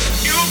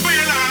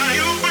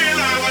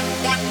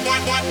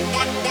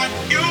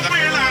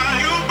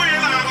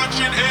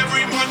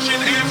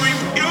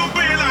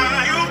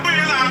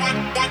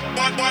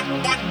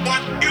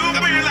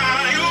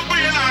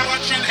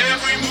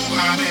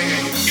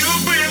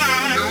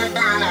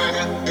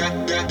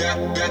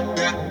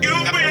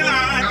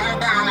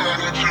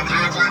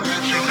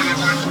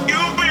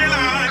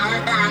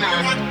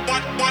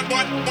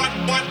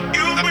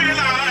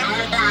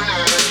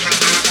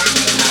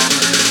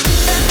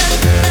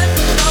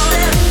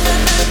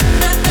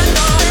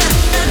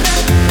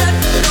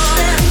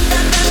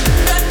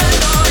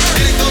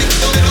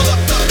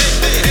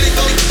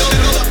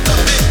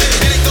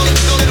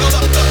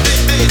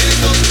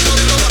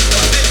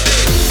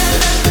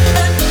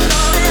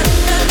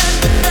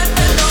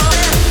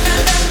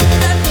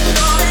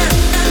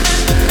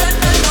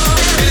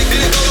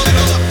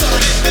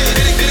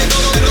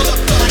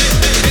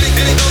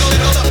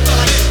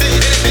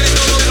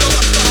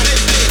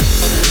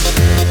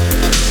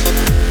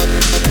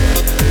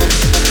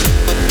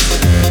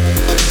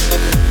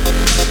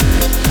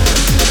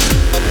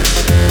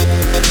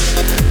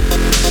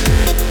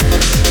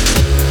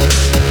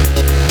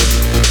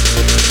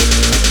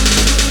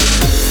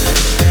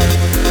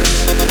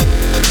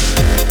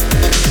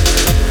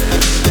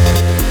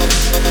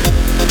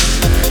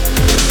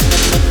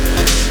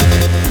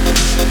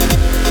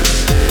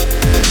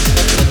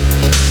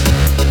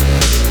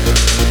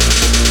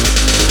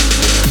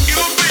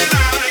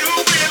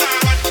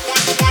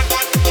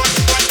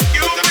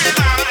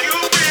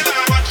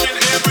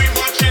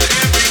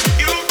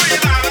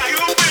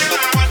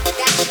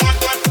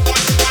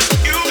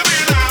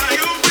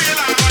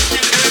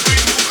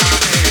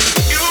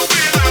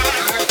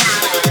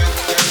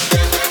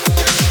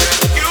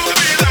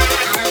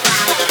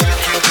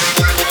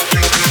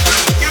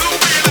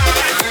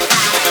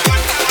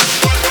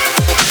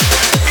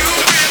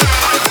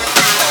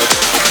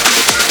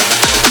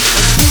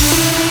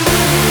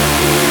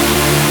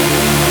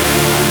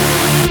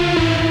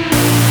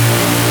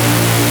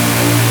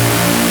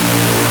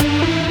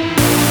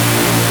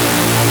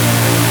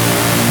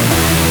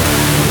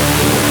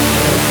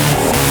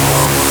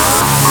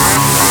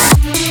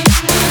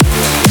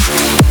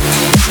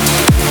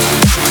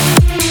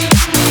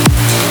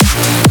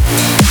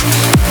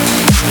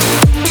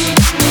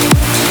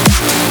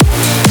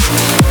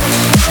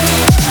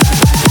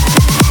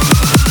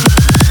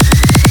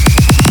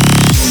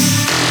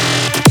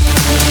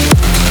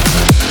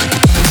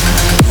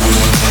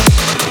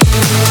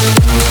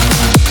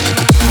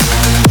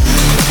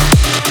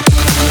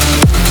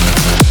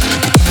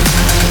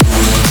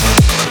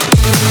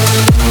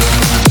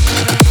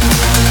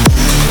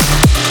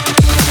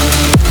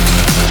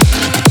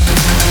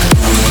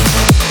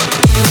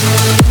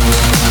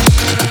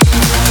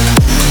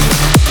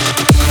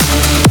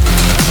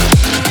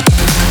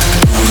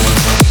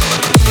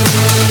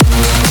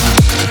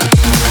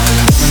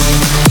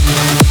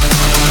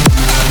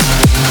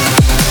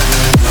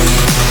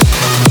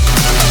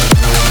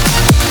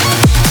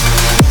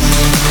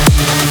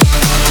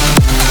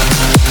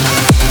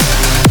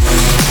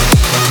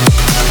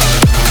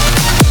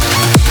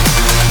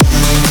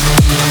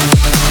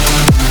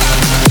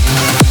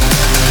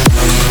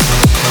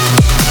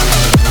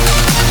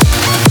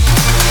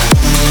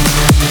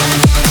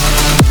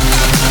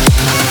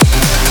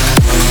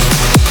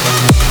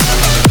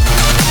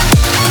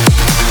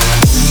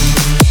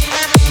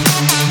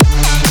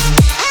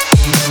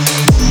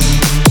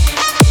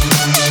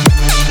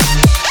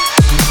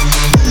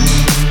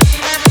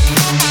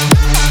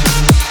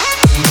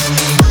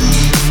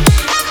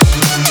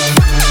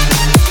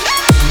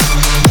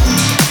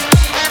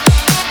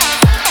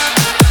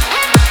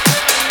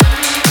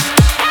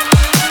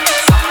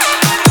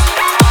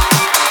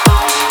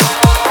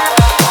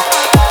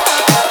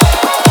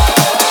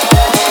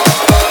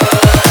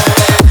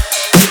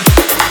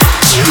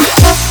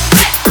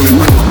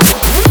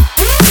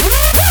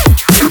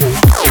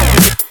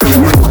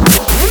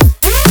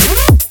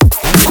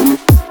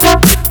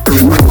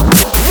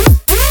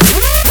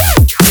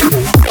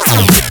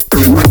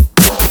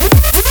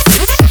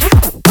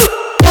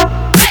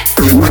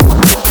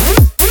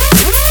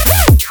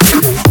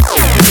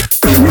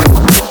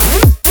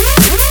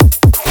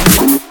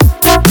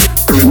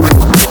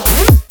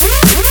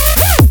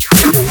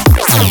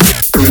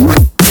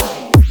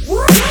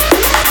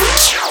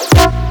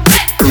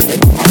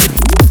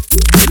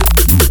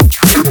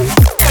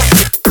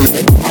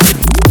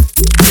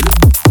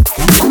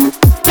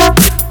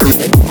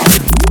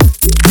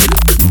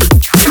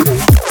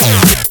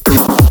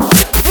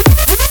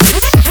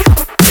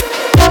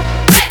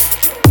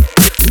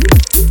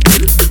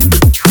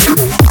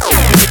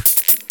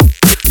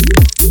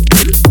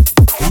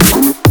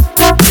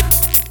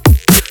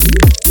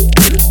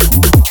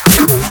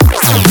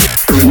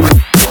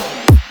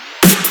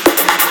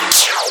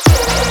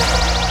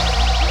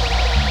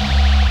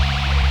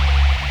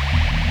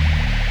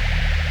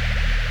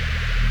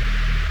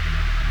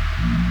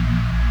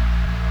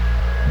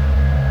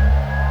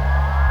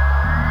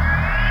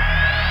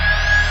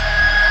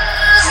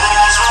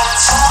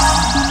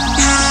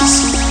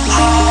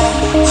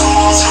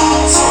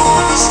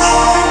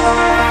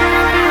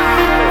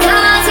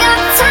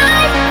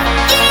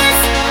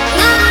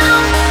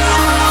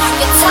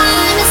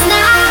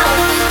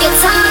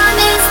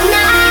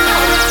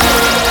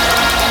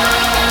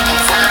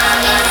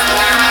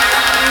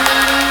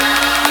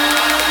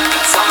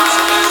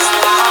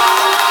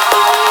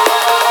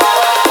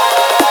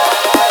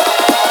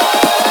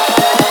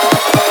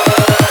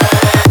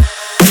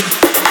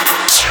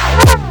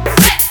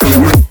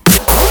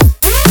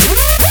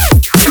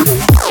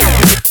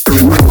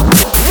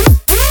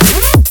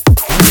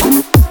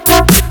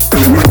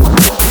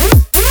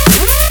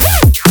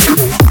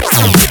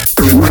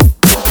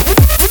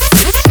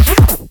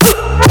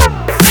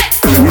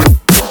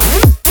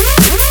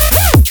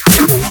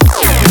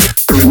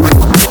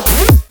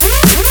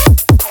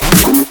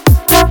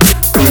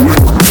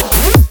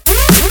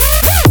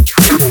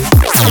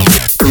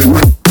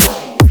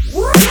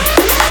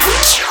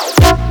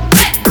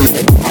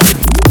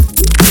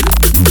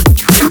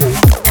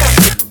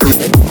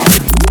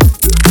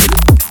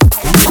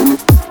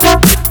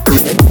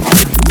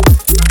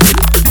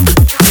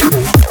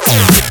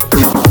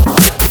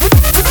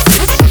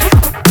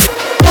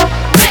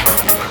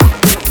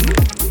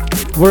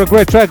 What a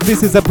great track.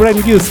 This is a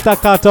brand new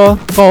staccato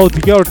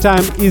called Your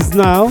Time Is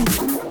Now.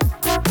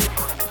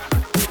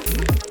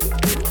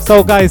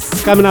 So guys,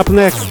 coming up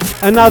next,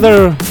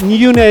 another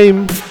new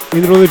name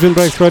in Religion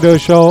Breaks Radio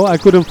Show. I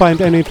couldn't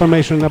find any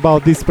information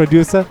about this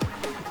producer.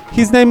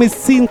 His name is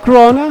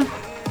Synchrona.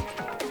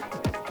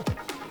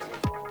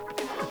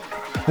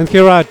 And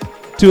here are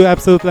two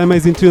absolutely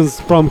amazing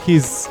tunes from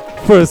his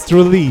first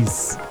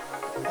release.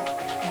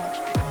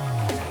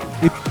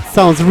 It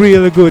sounds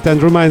really good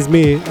and reminds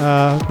me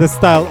the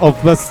style of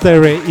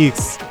Basteria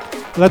X.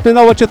 Let me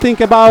know what you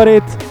think about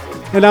it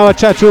in our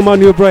chat room on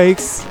New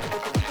Breaks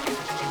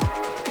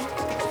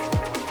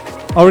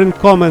or in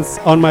comments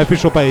on my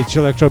official page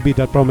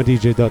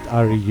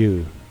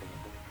electrobeat.promodj.ru.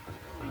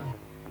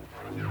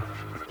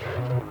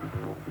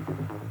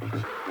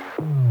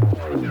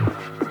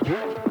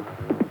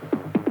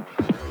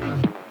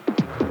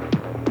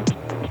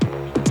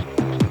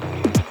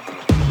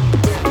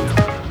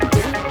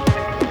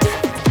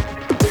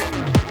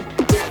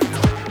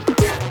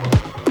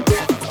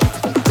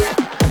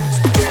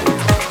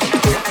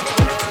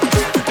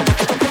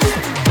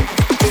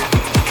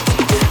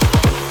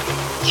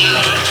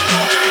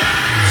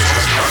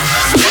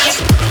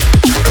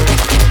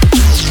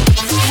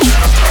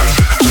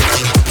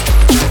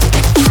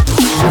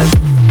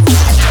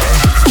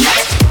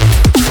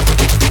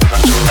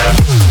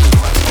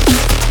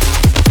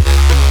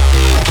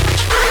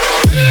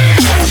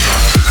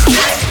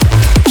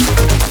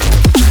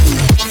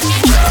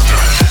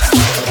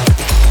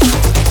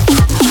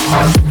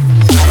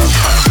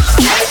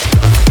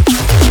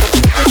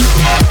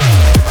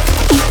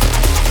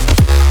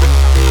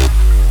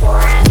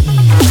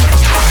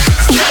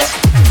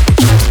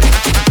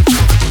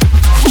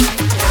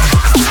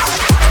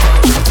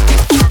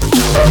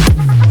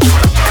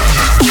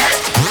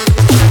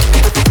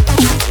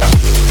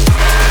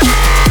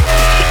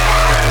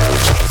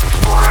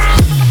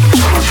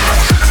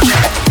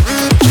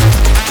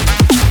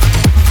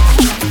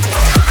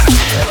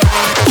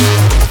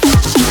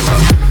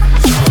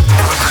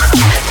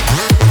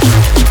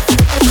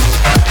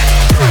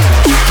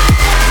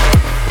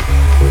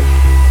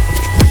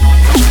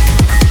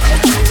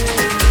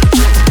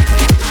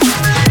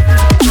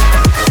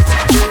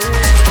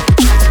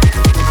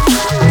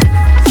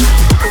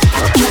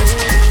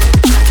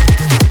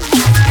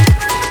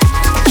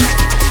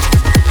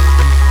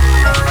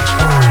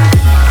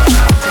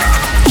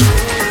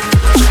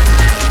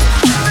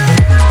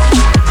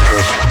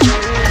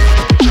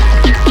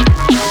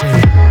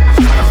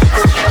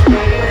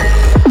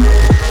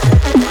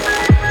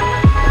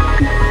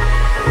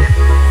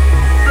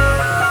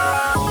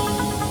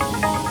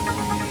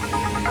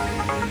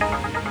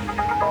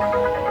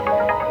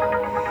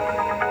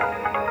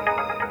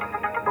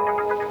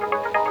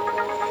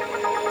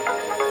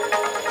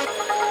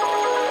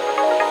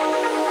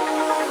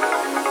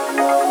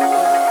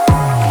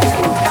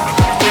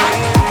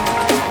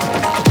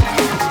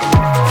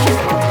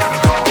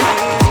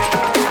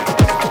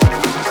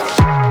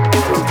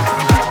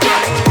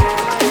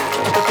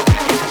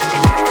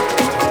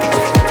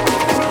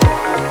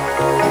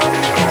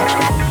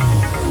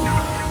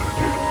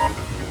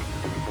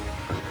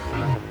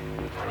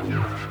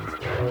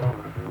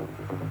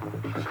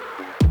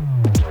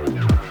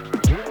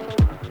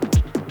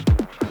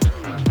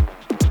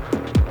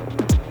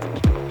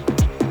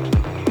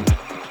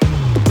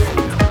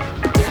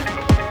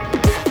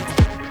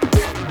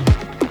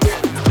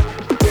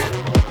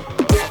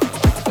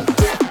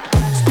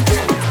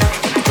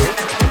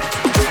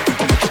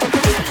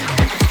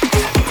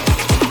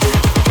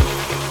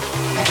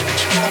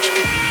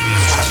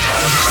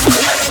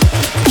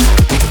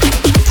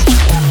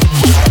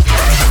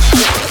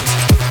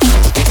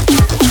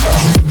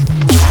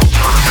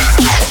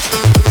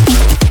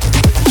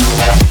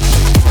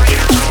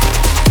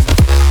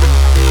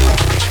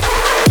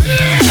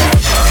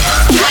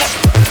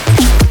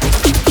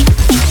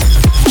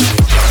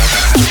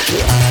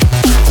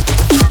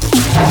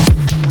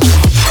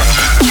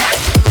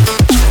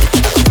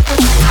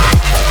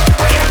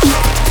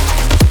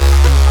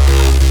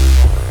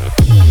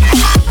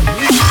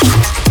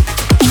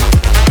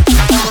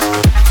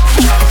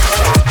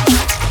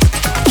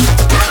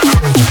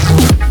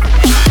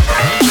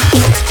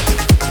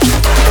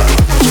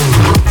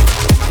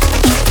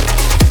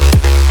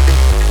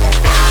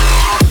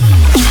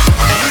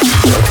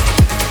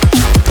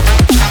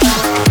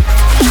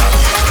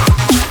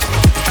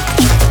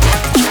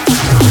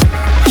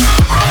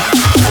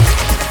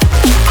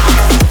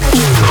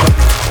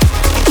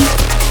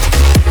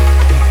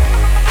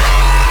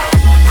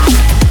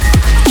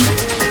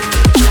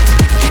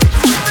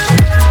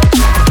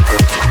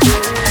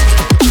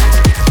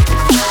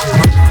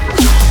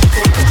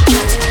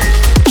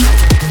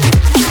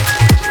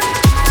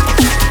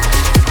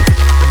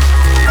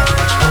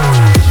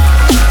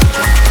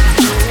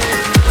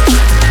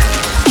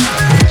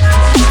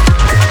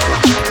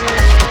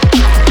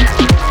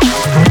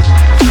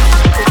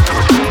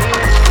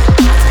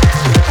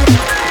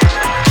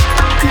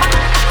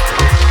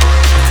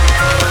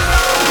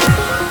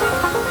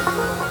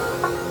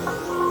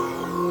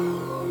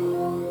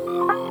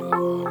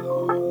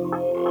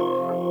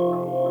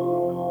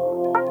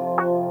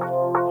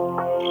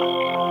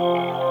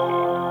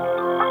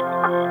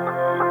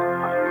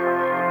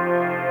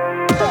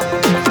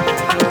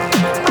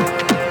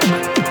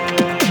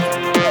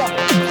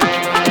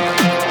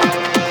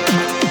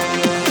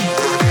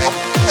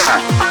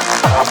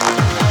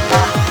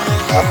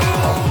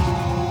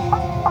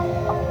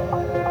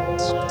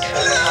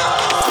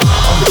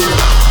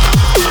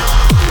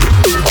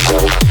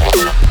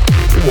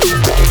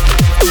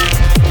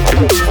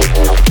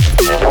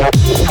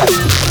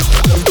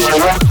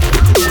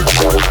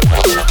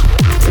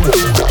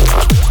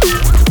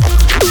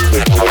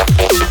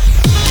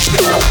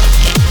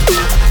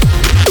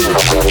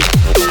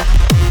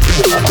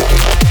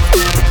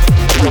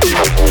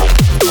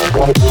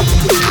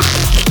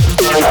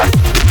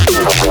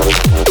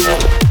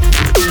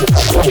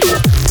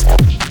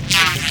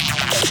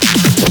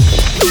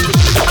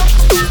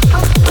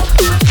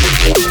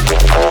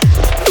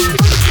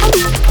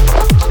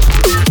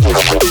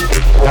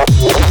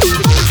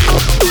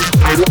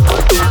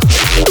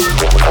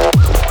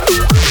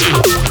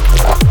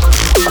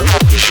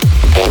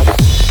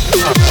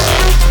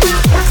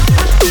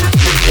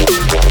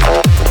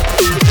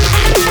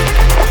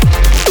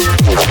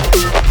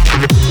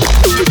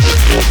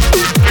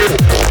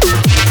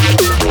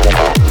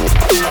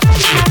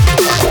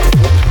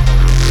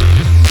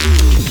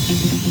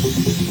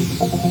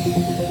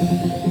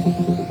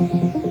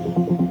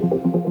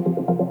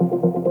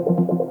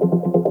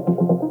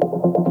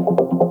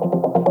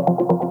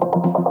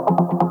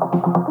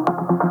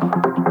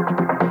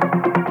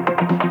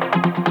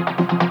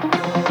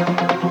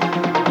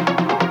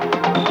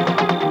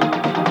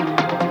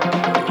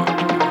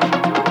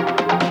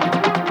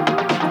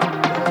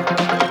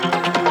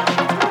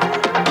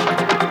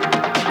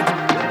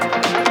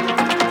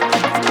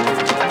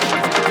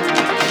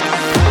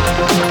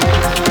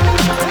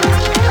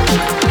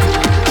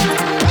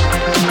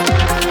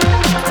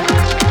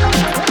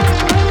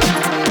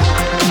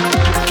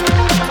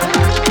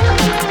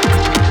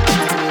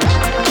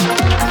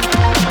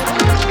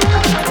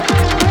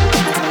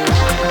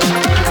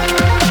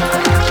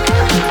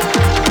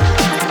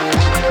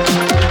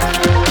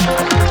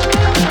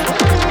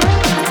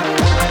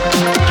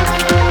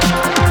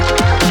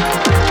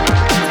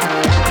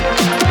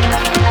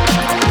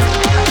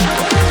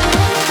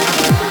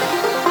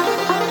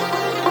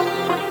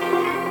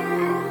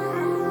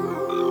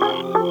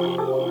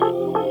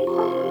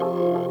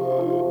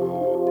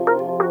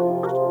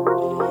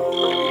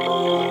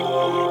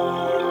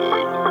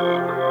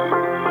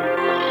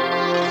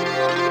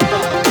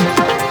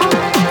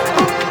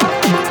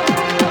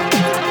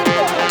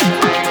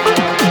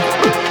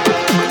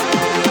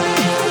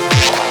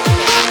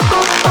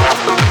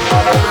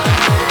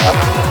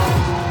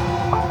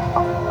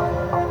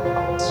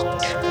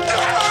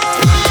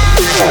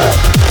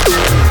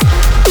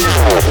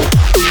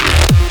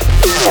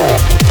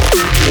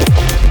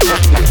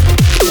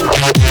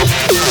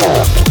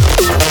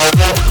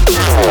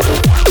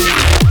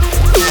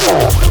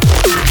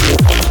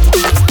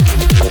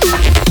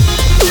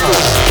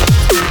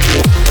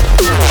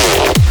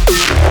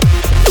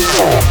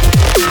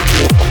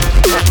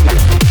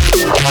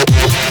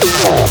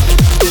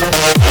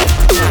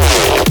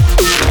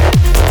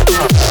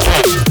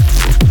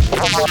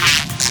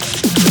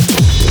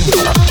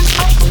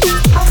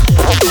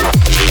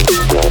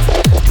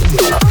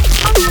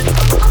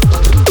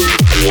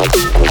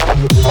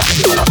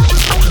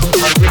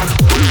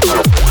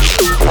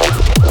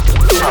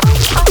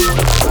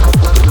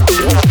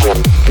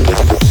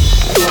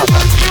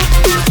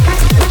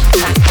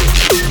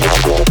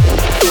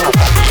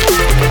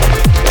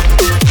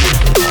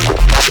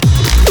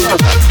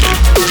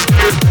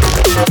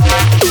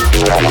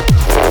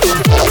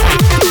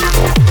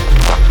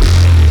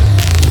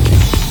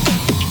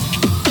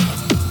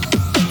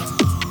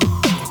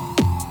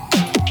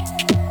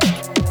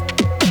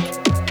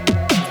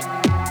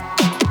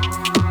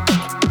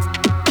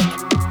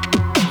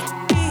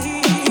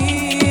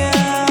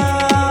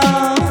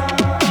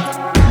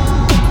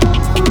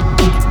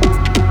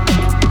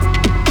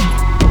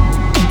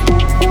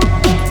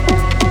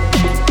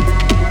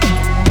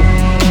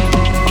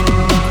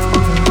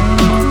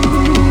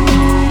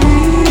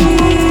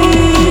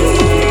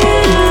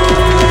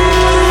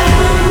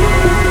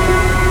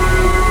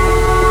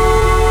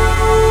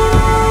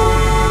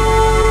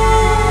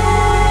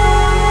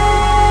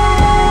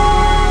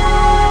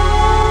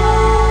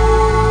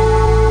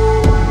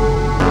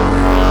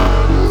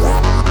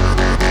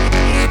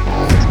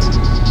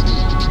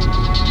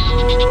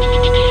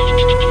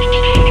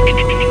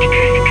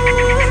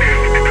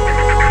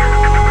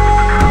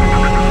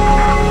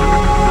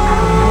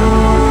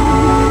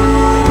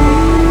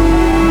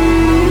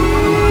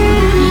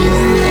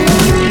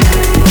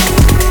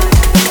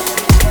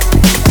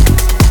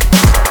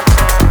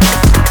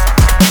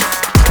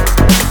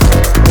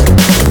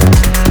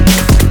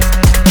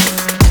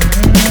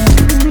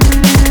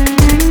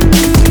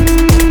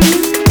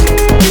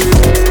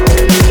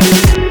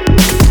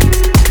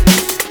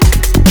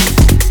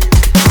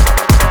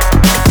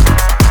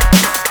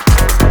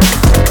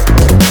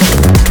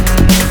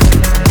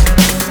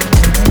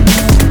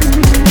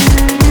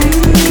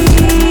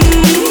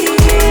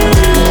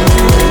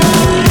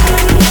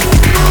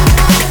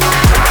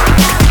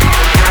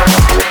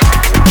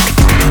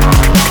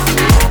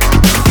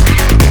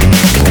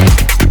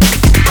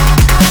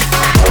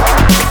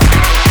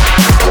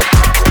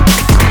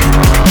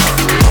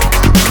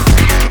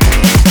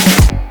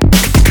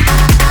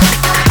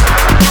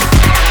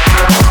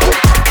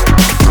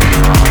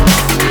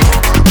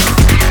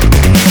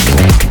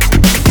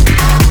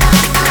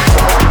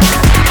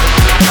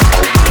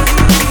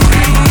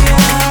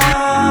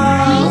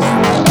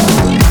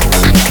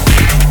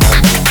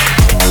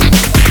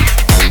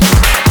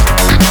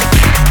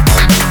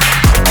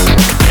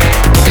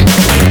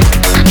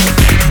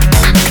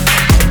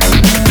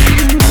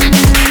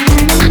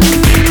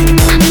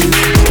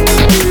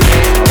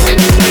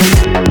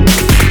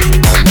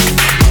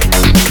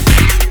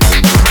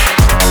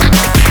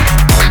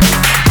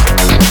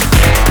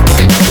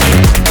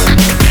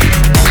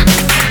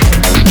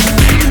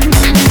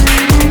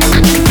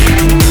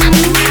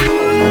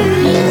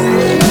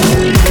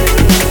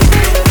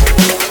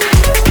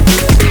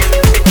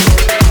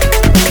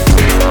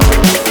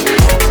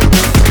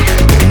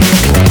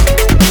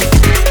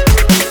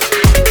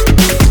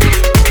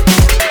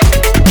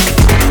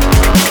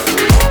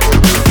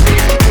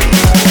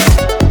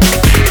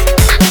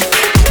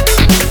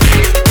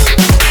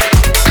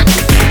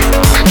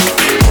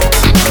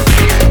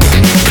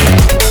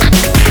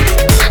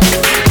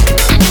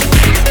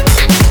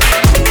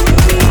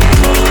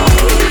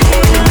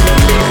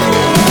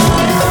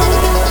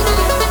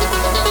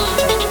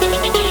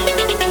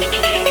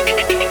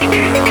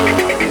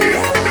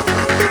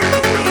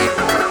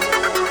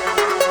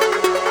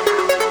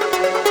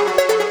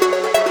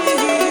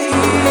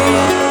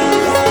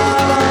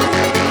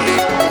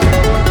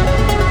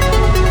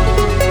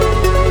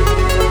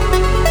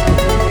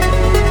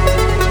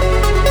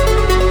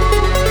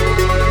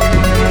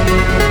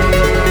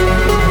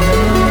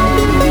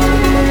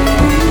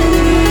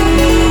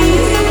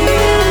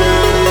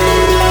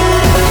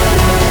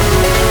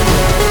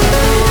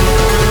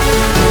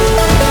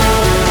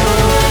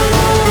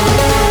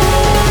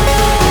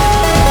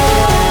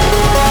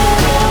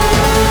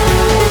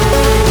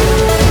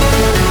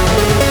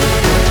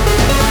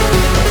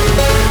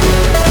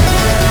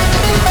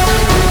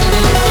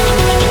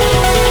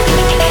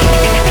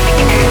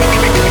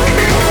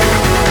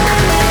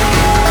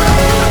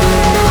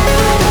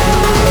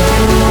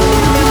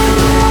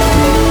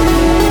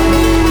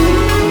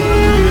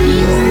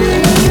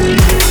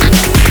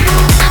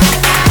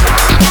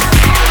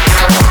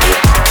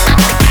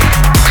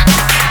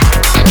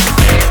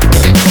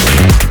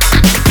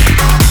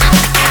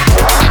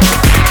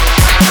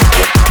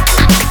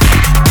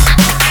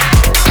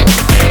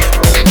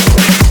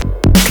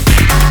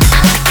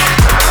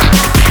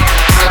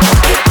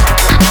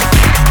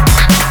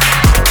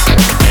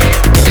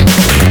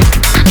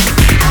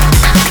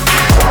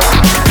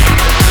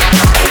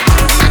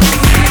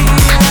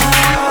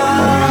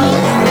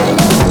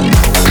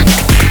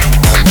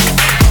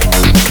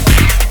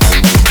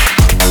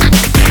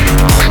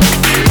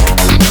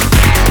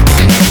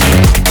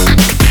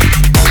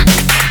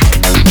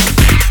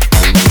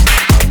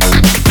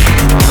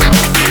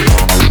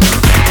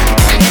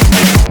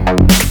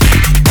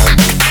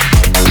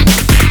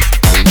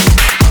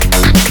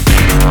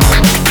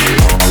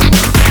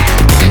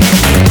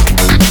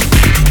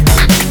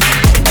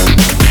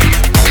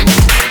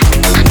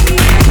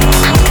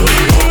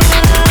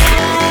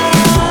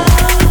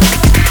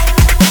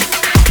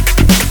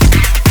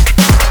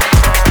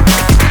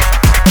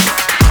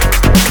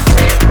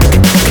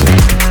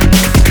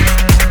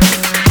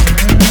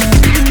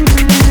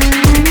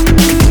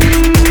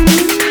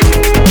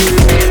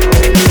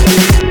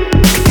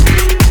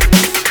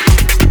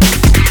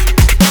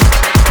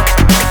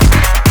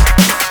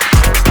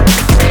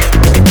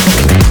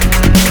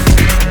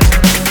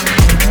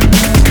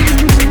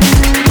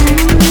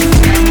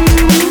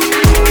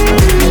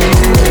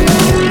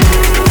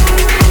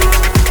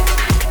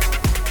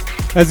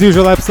 As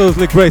usual,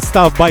 absolutely great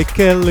stuff by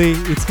Kelly.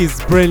 It's his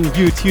brand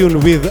new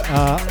tune with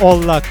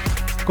Ola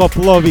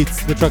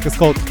Koplovitz. The track is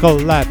called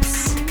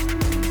Collapse.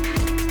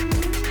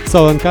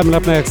 So, and coming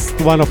up next,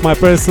 one of my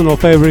personal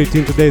favorite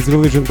in today's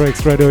Religion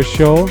Breaks radio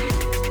show.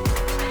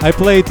 I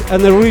played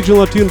an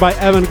original tune by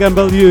Evan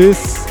Gamble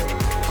Lewis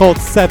called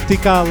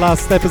Septica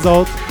last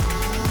episode.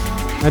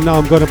 And now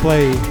I'm gonna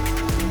play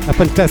a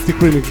fantastic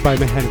remix by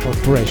Mechanical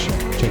Pressure.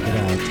 Check it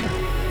out.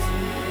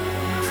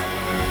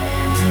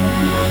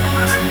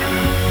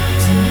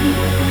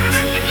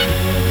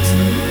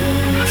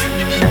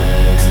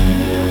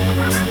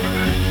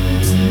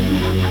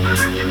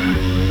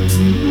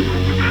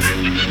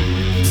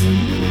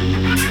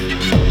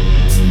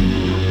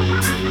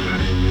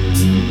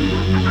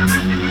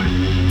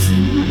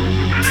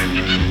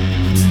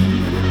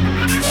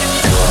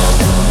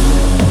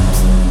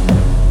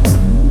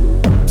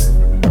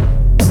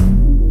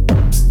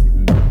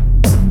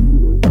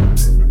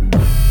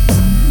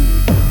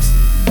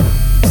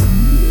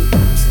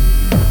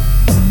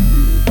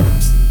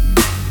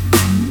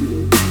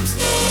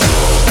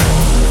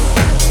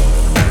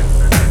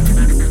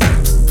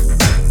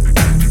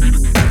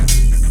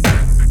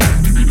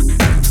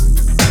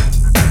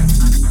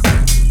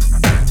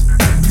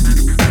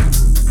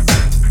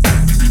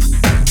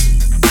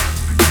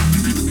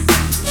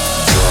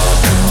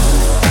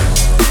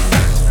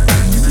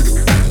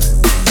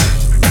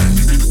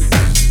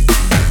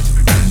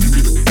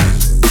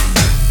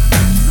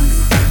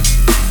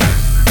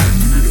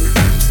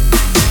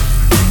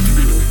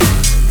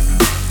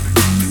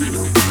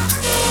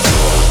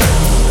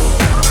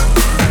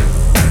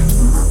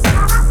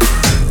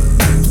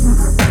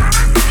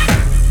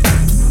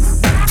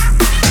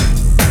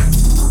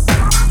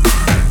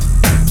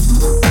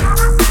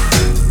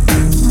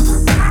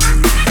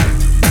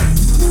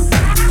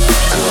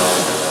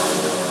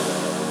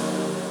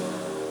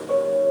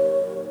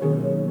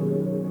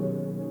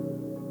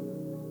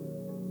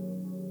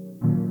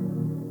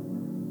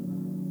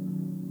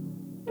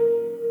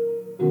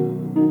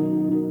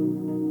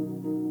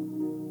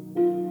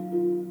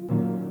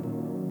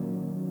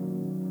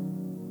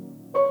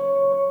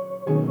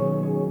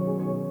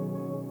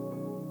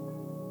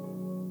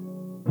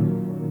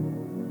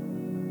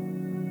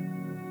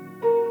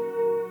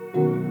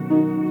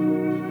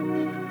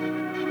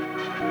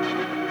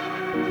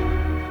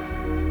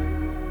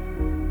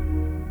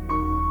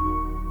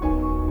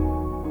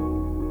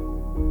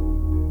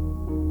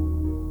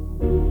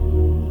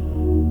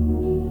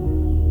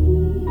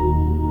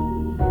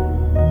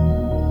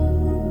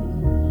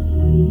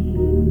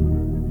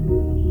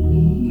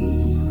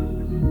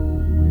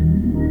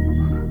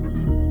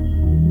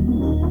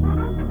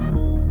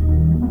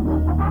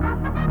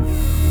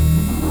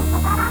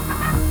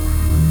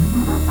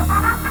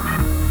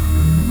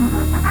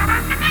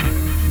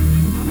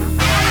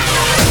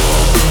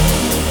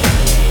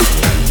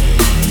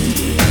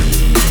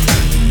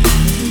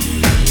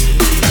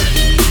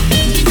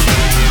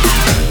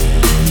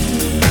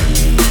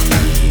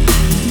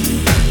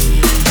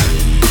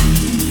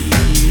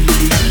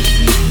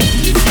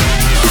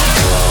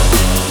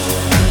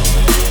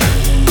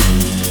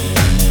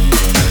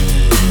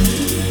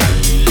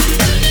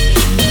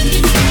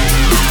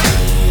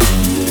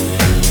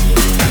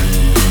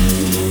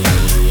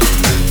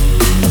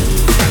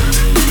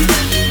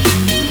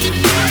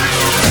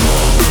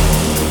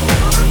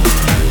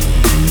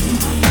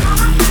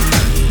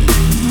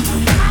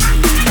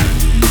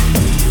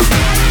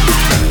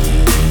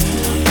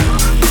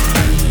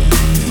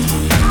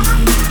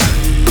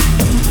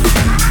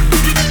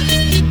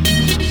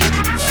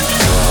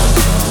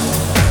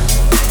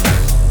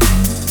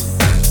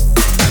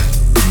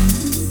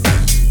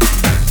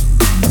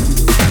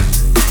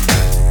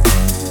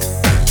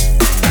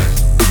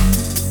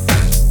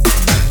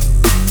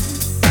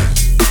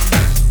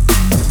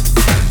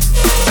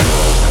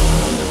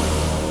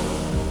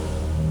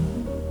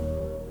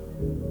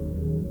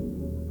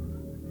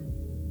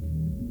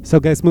 So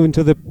guys, moving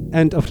to the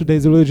end of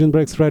today's Religion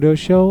Breaks radio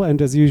show,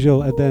 and as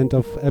usual at the end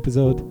of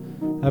episode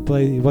I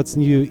play what's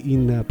new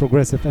in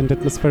progressive and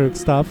atmospheric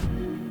stuff.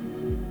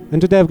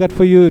 And today I've got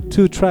for you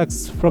 2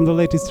 tracks from the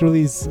latest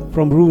release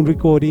from Rune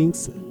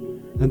Recordings,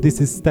 and this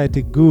is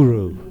Static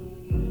Guru.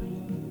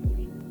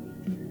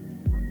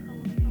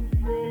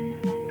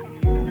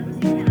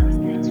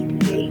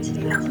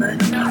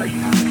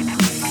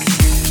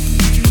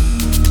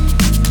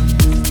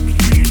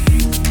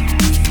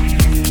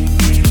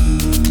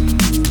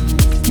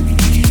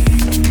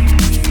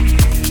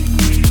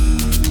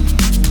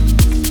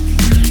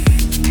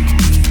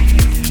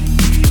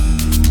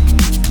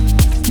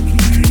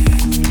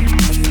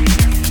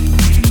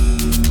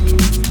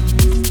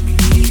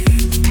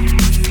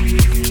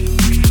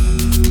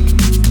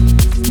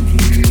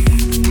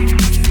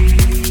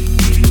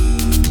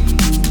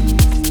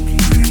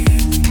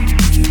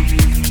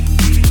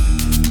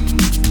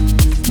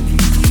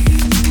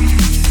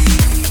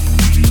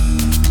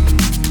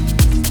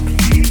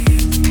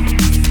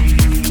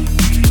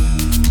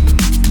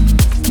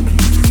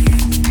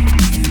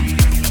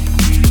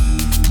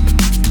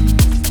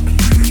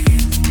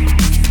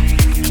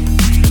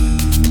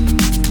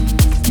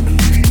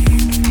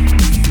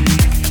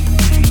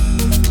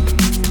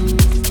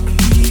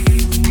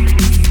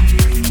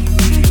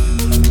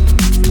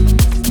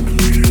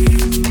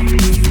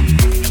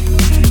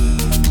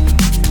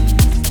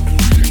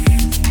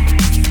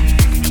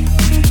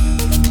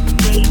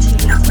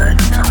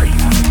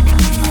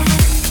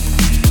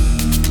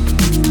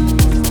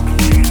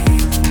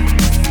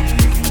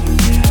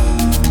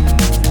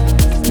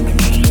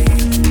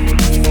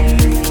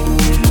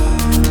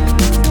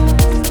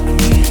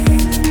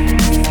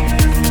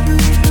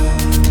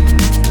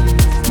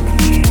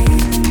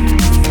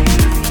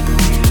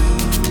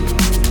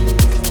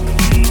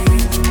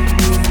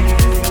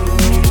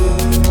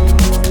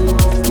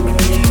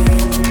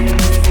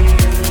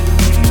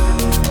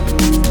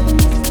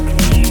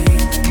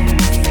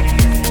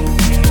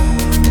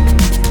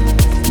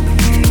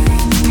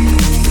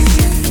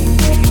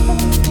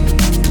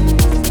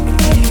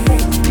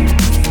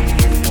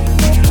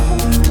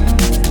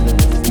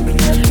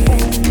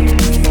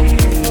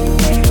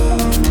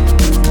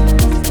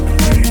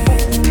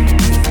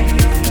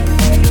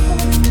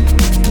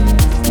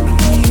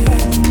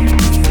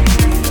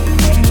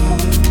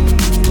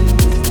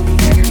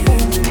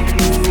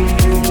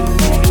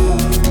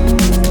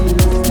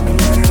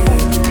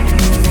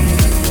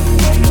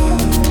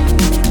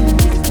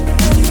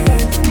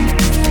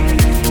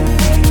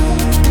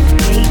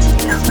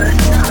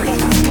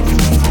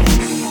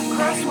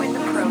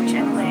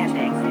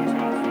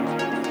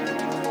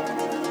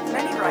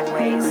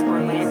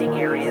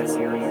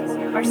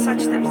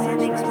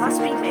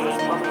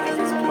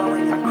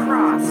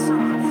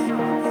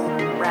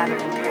 rather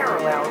than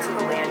parallel to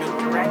the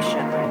landing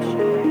direction.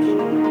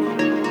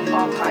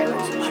 All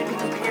pilots should be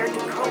prepared to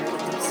cope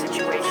with these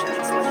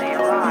situations when they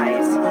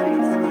arise.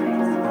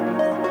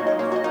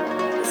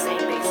 The same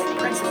basic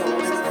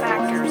principles and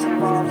factors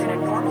involved in a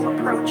normal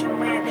approach and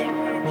landing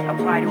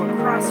apply to a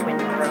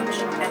crosswind approach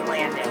and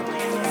landing.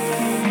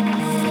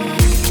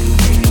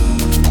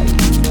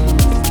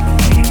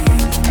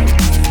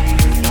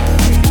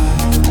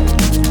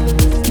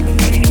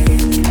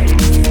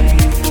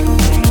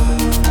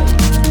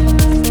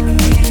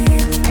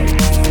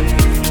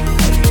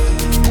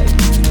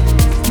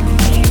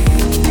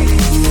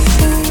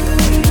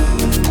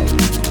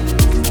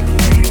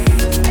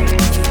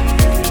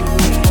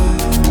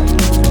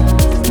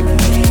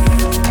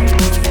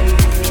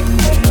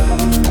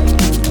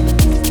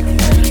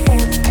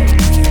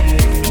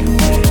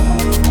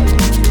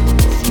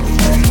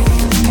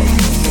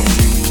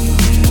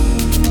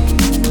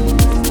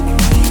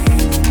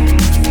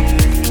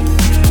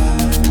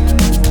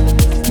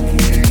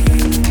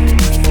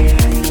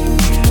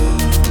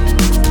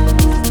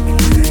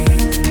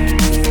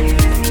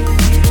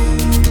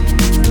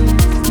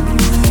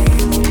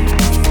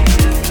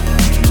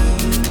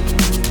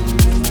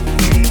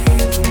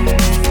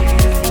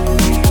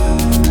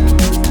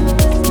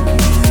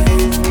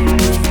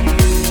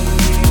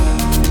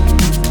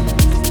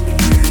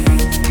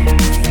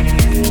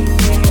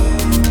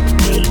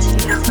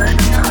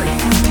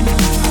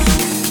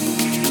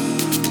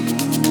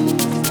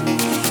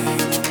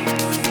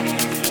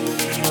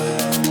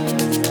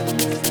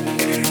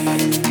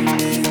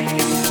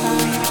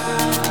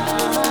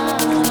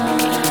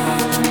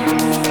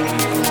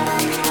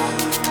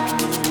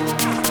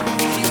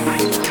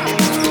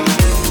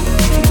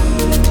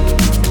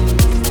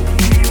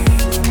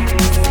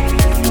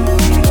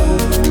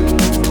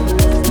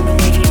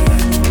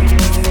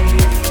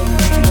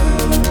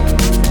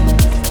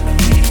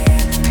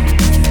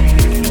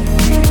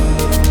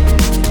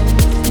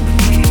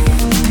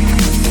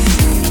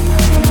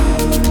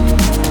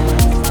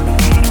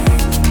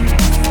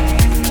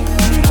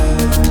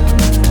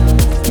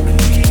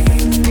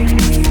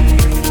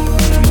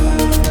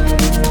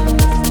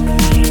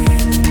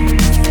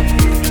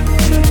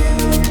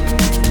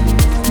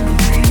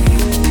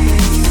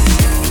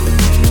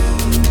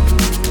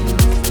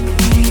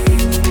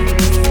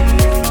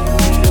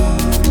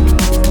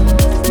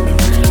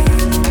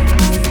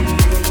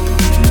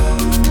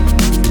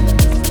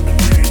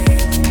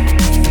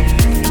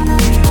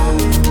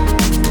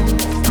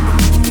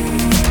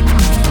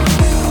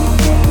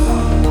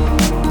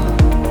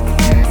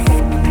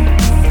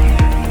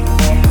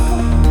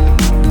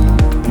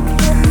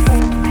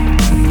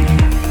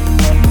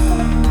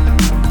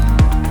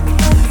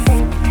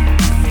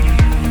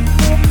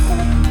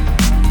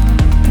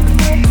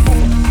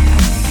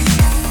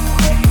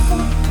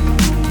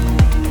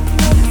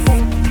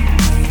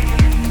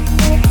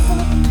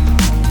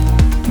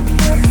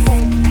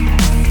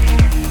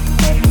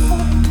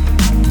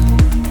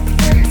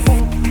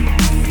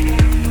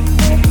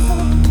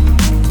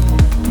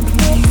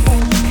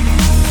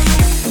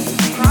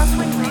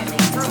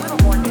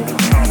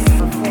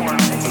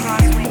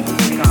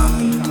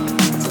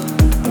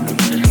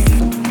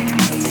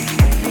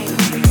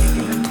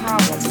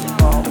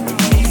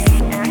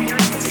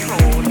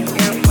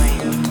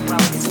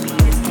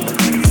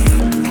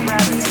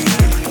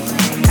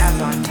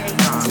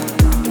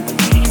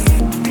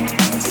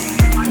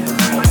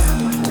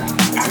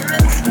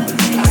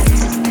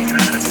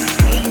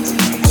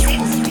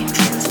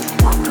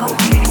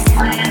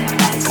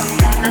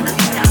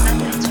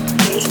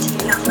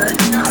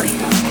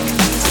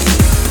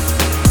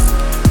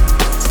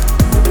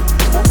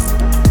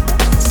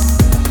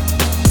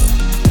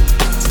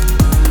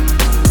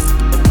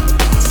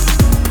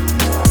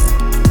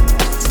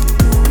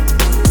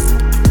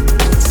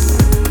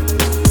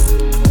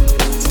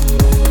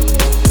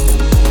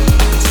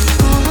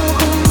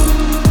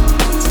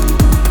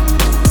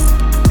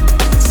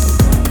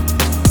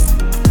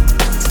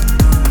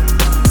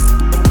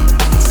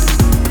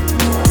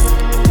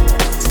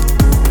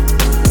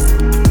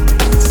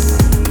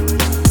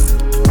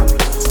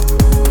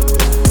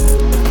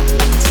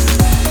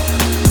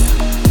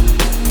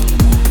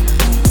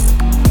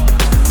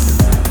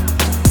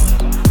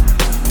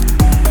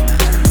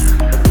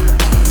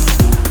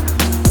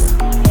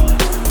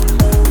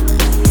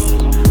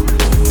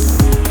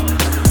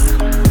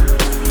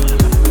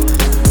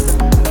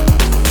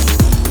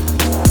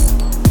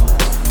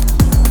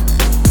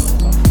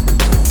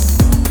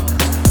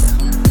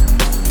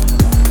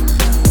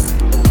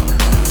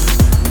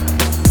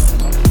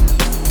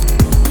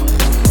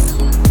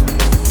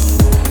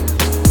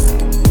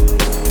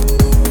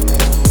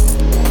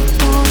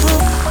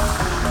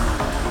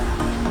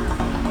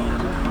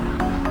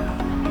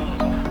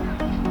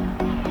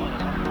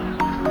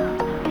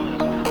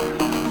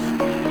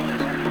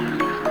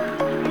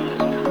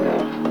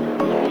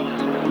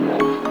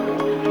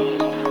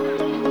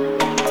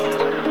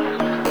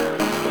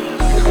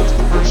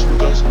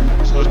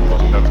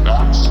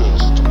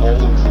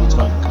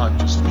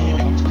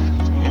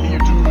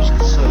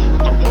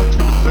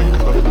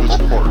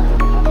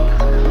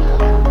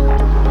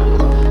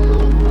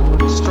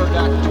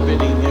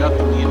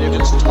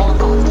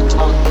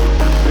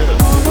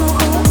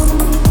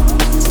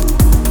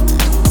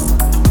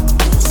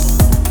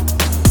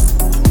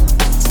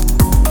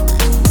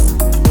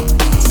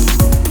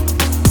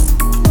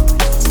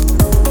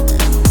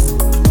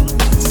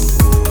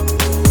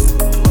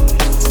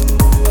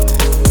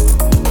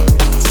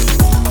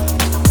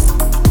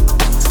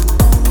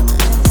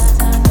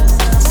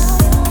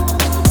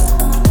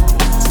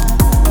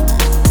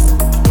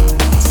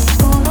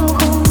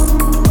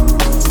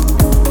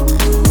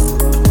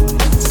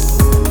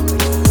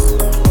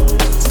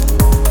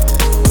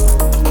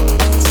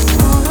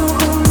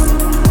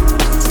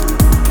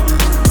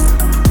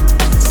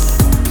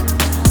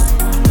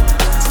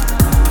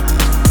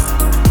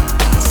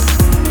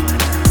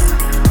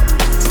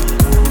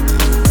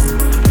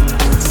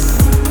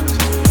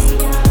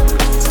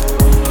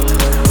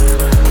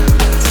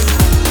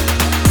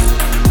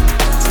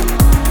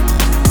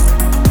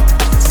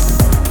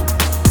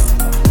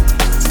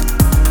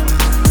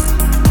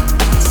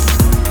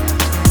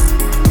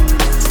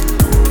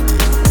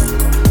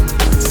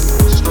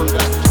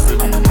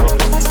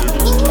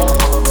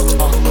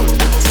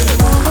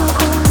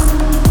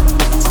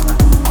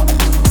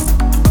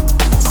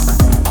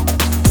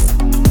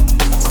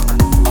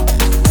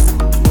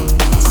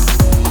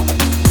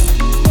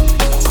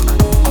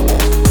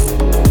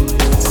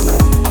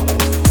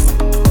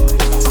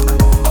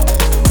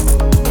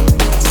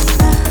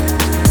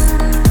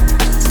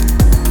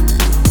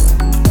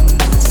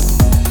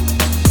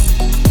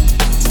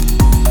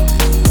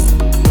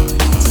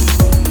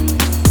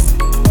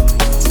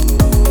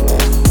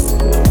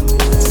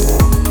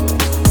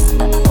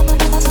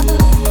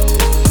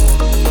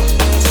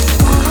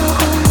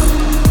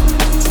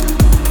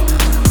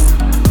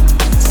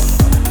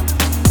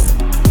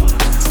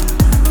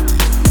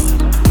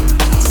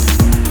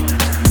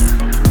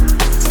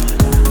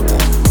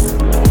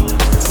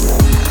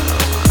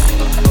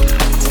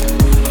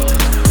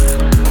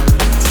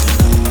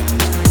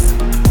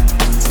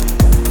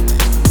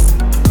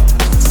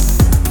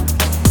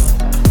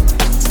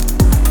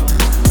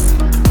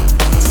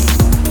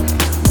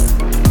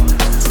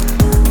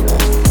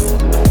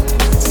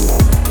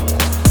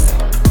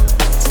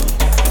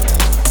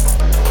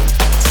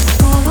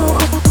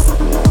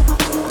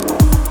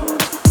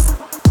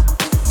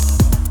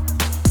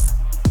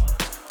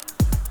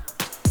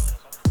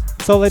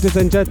 So, ladies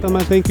and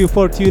gentlemen, thank you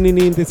for tuning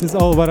in. This is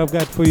all what I've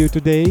got for you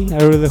today.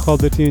 I really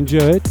hope that you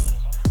enjoyed.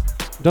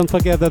 Don't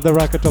forget that the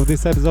record of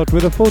this episode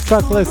with a full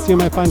track list you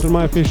may find on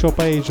my official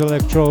page,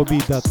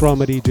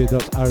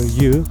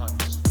 electrobeat.promodj.ru.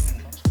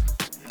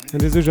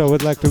 And as usual, I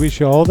would like to wish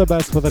you all the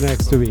best for the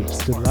next 2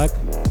 weeks. Good luck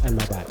and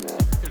bye-bye.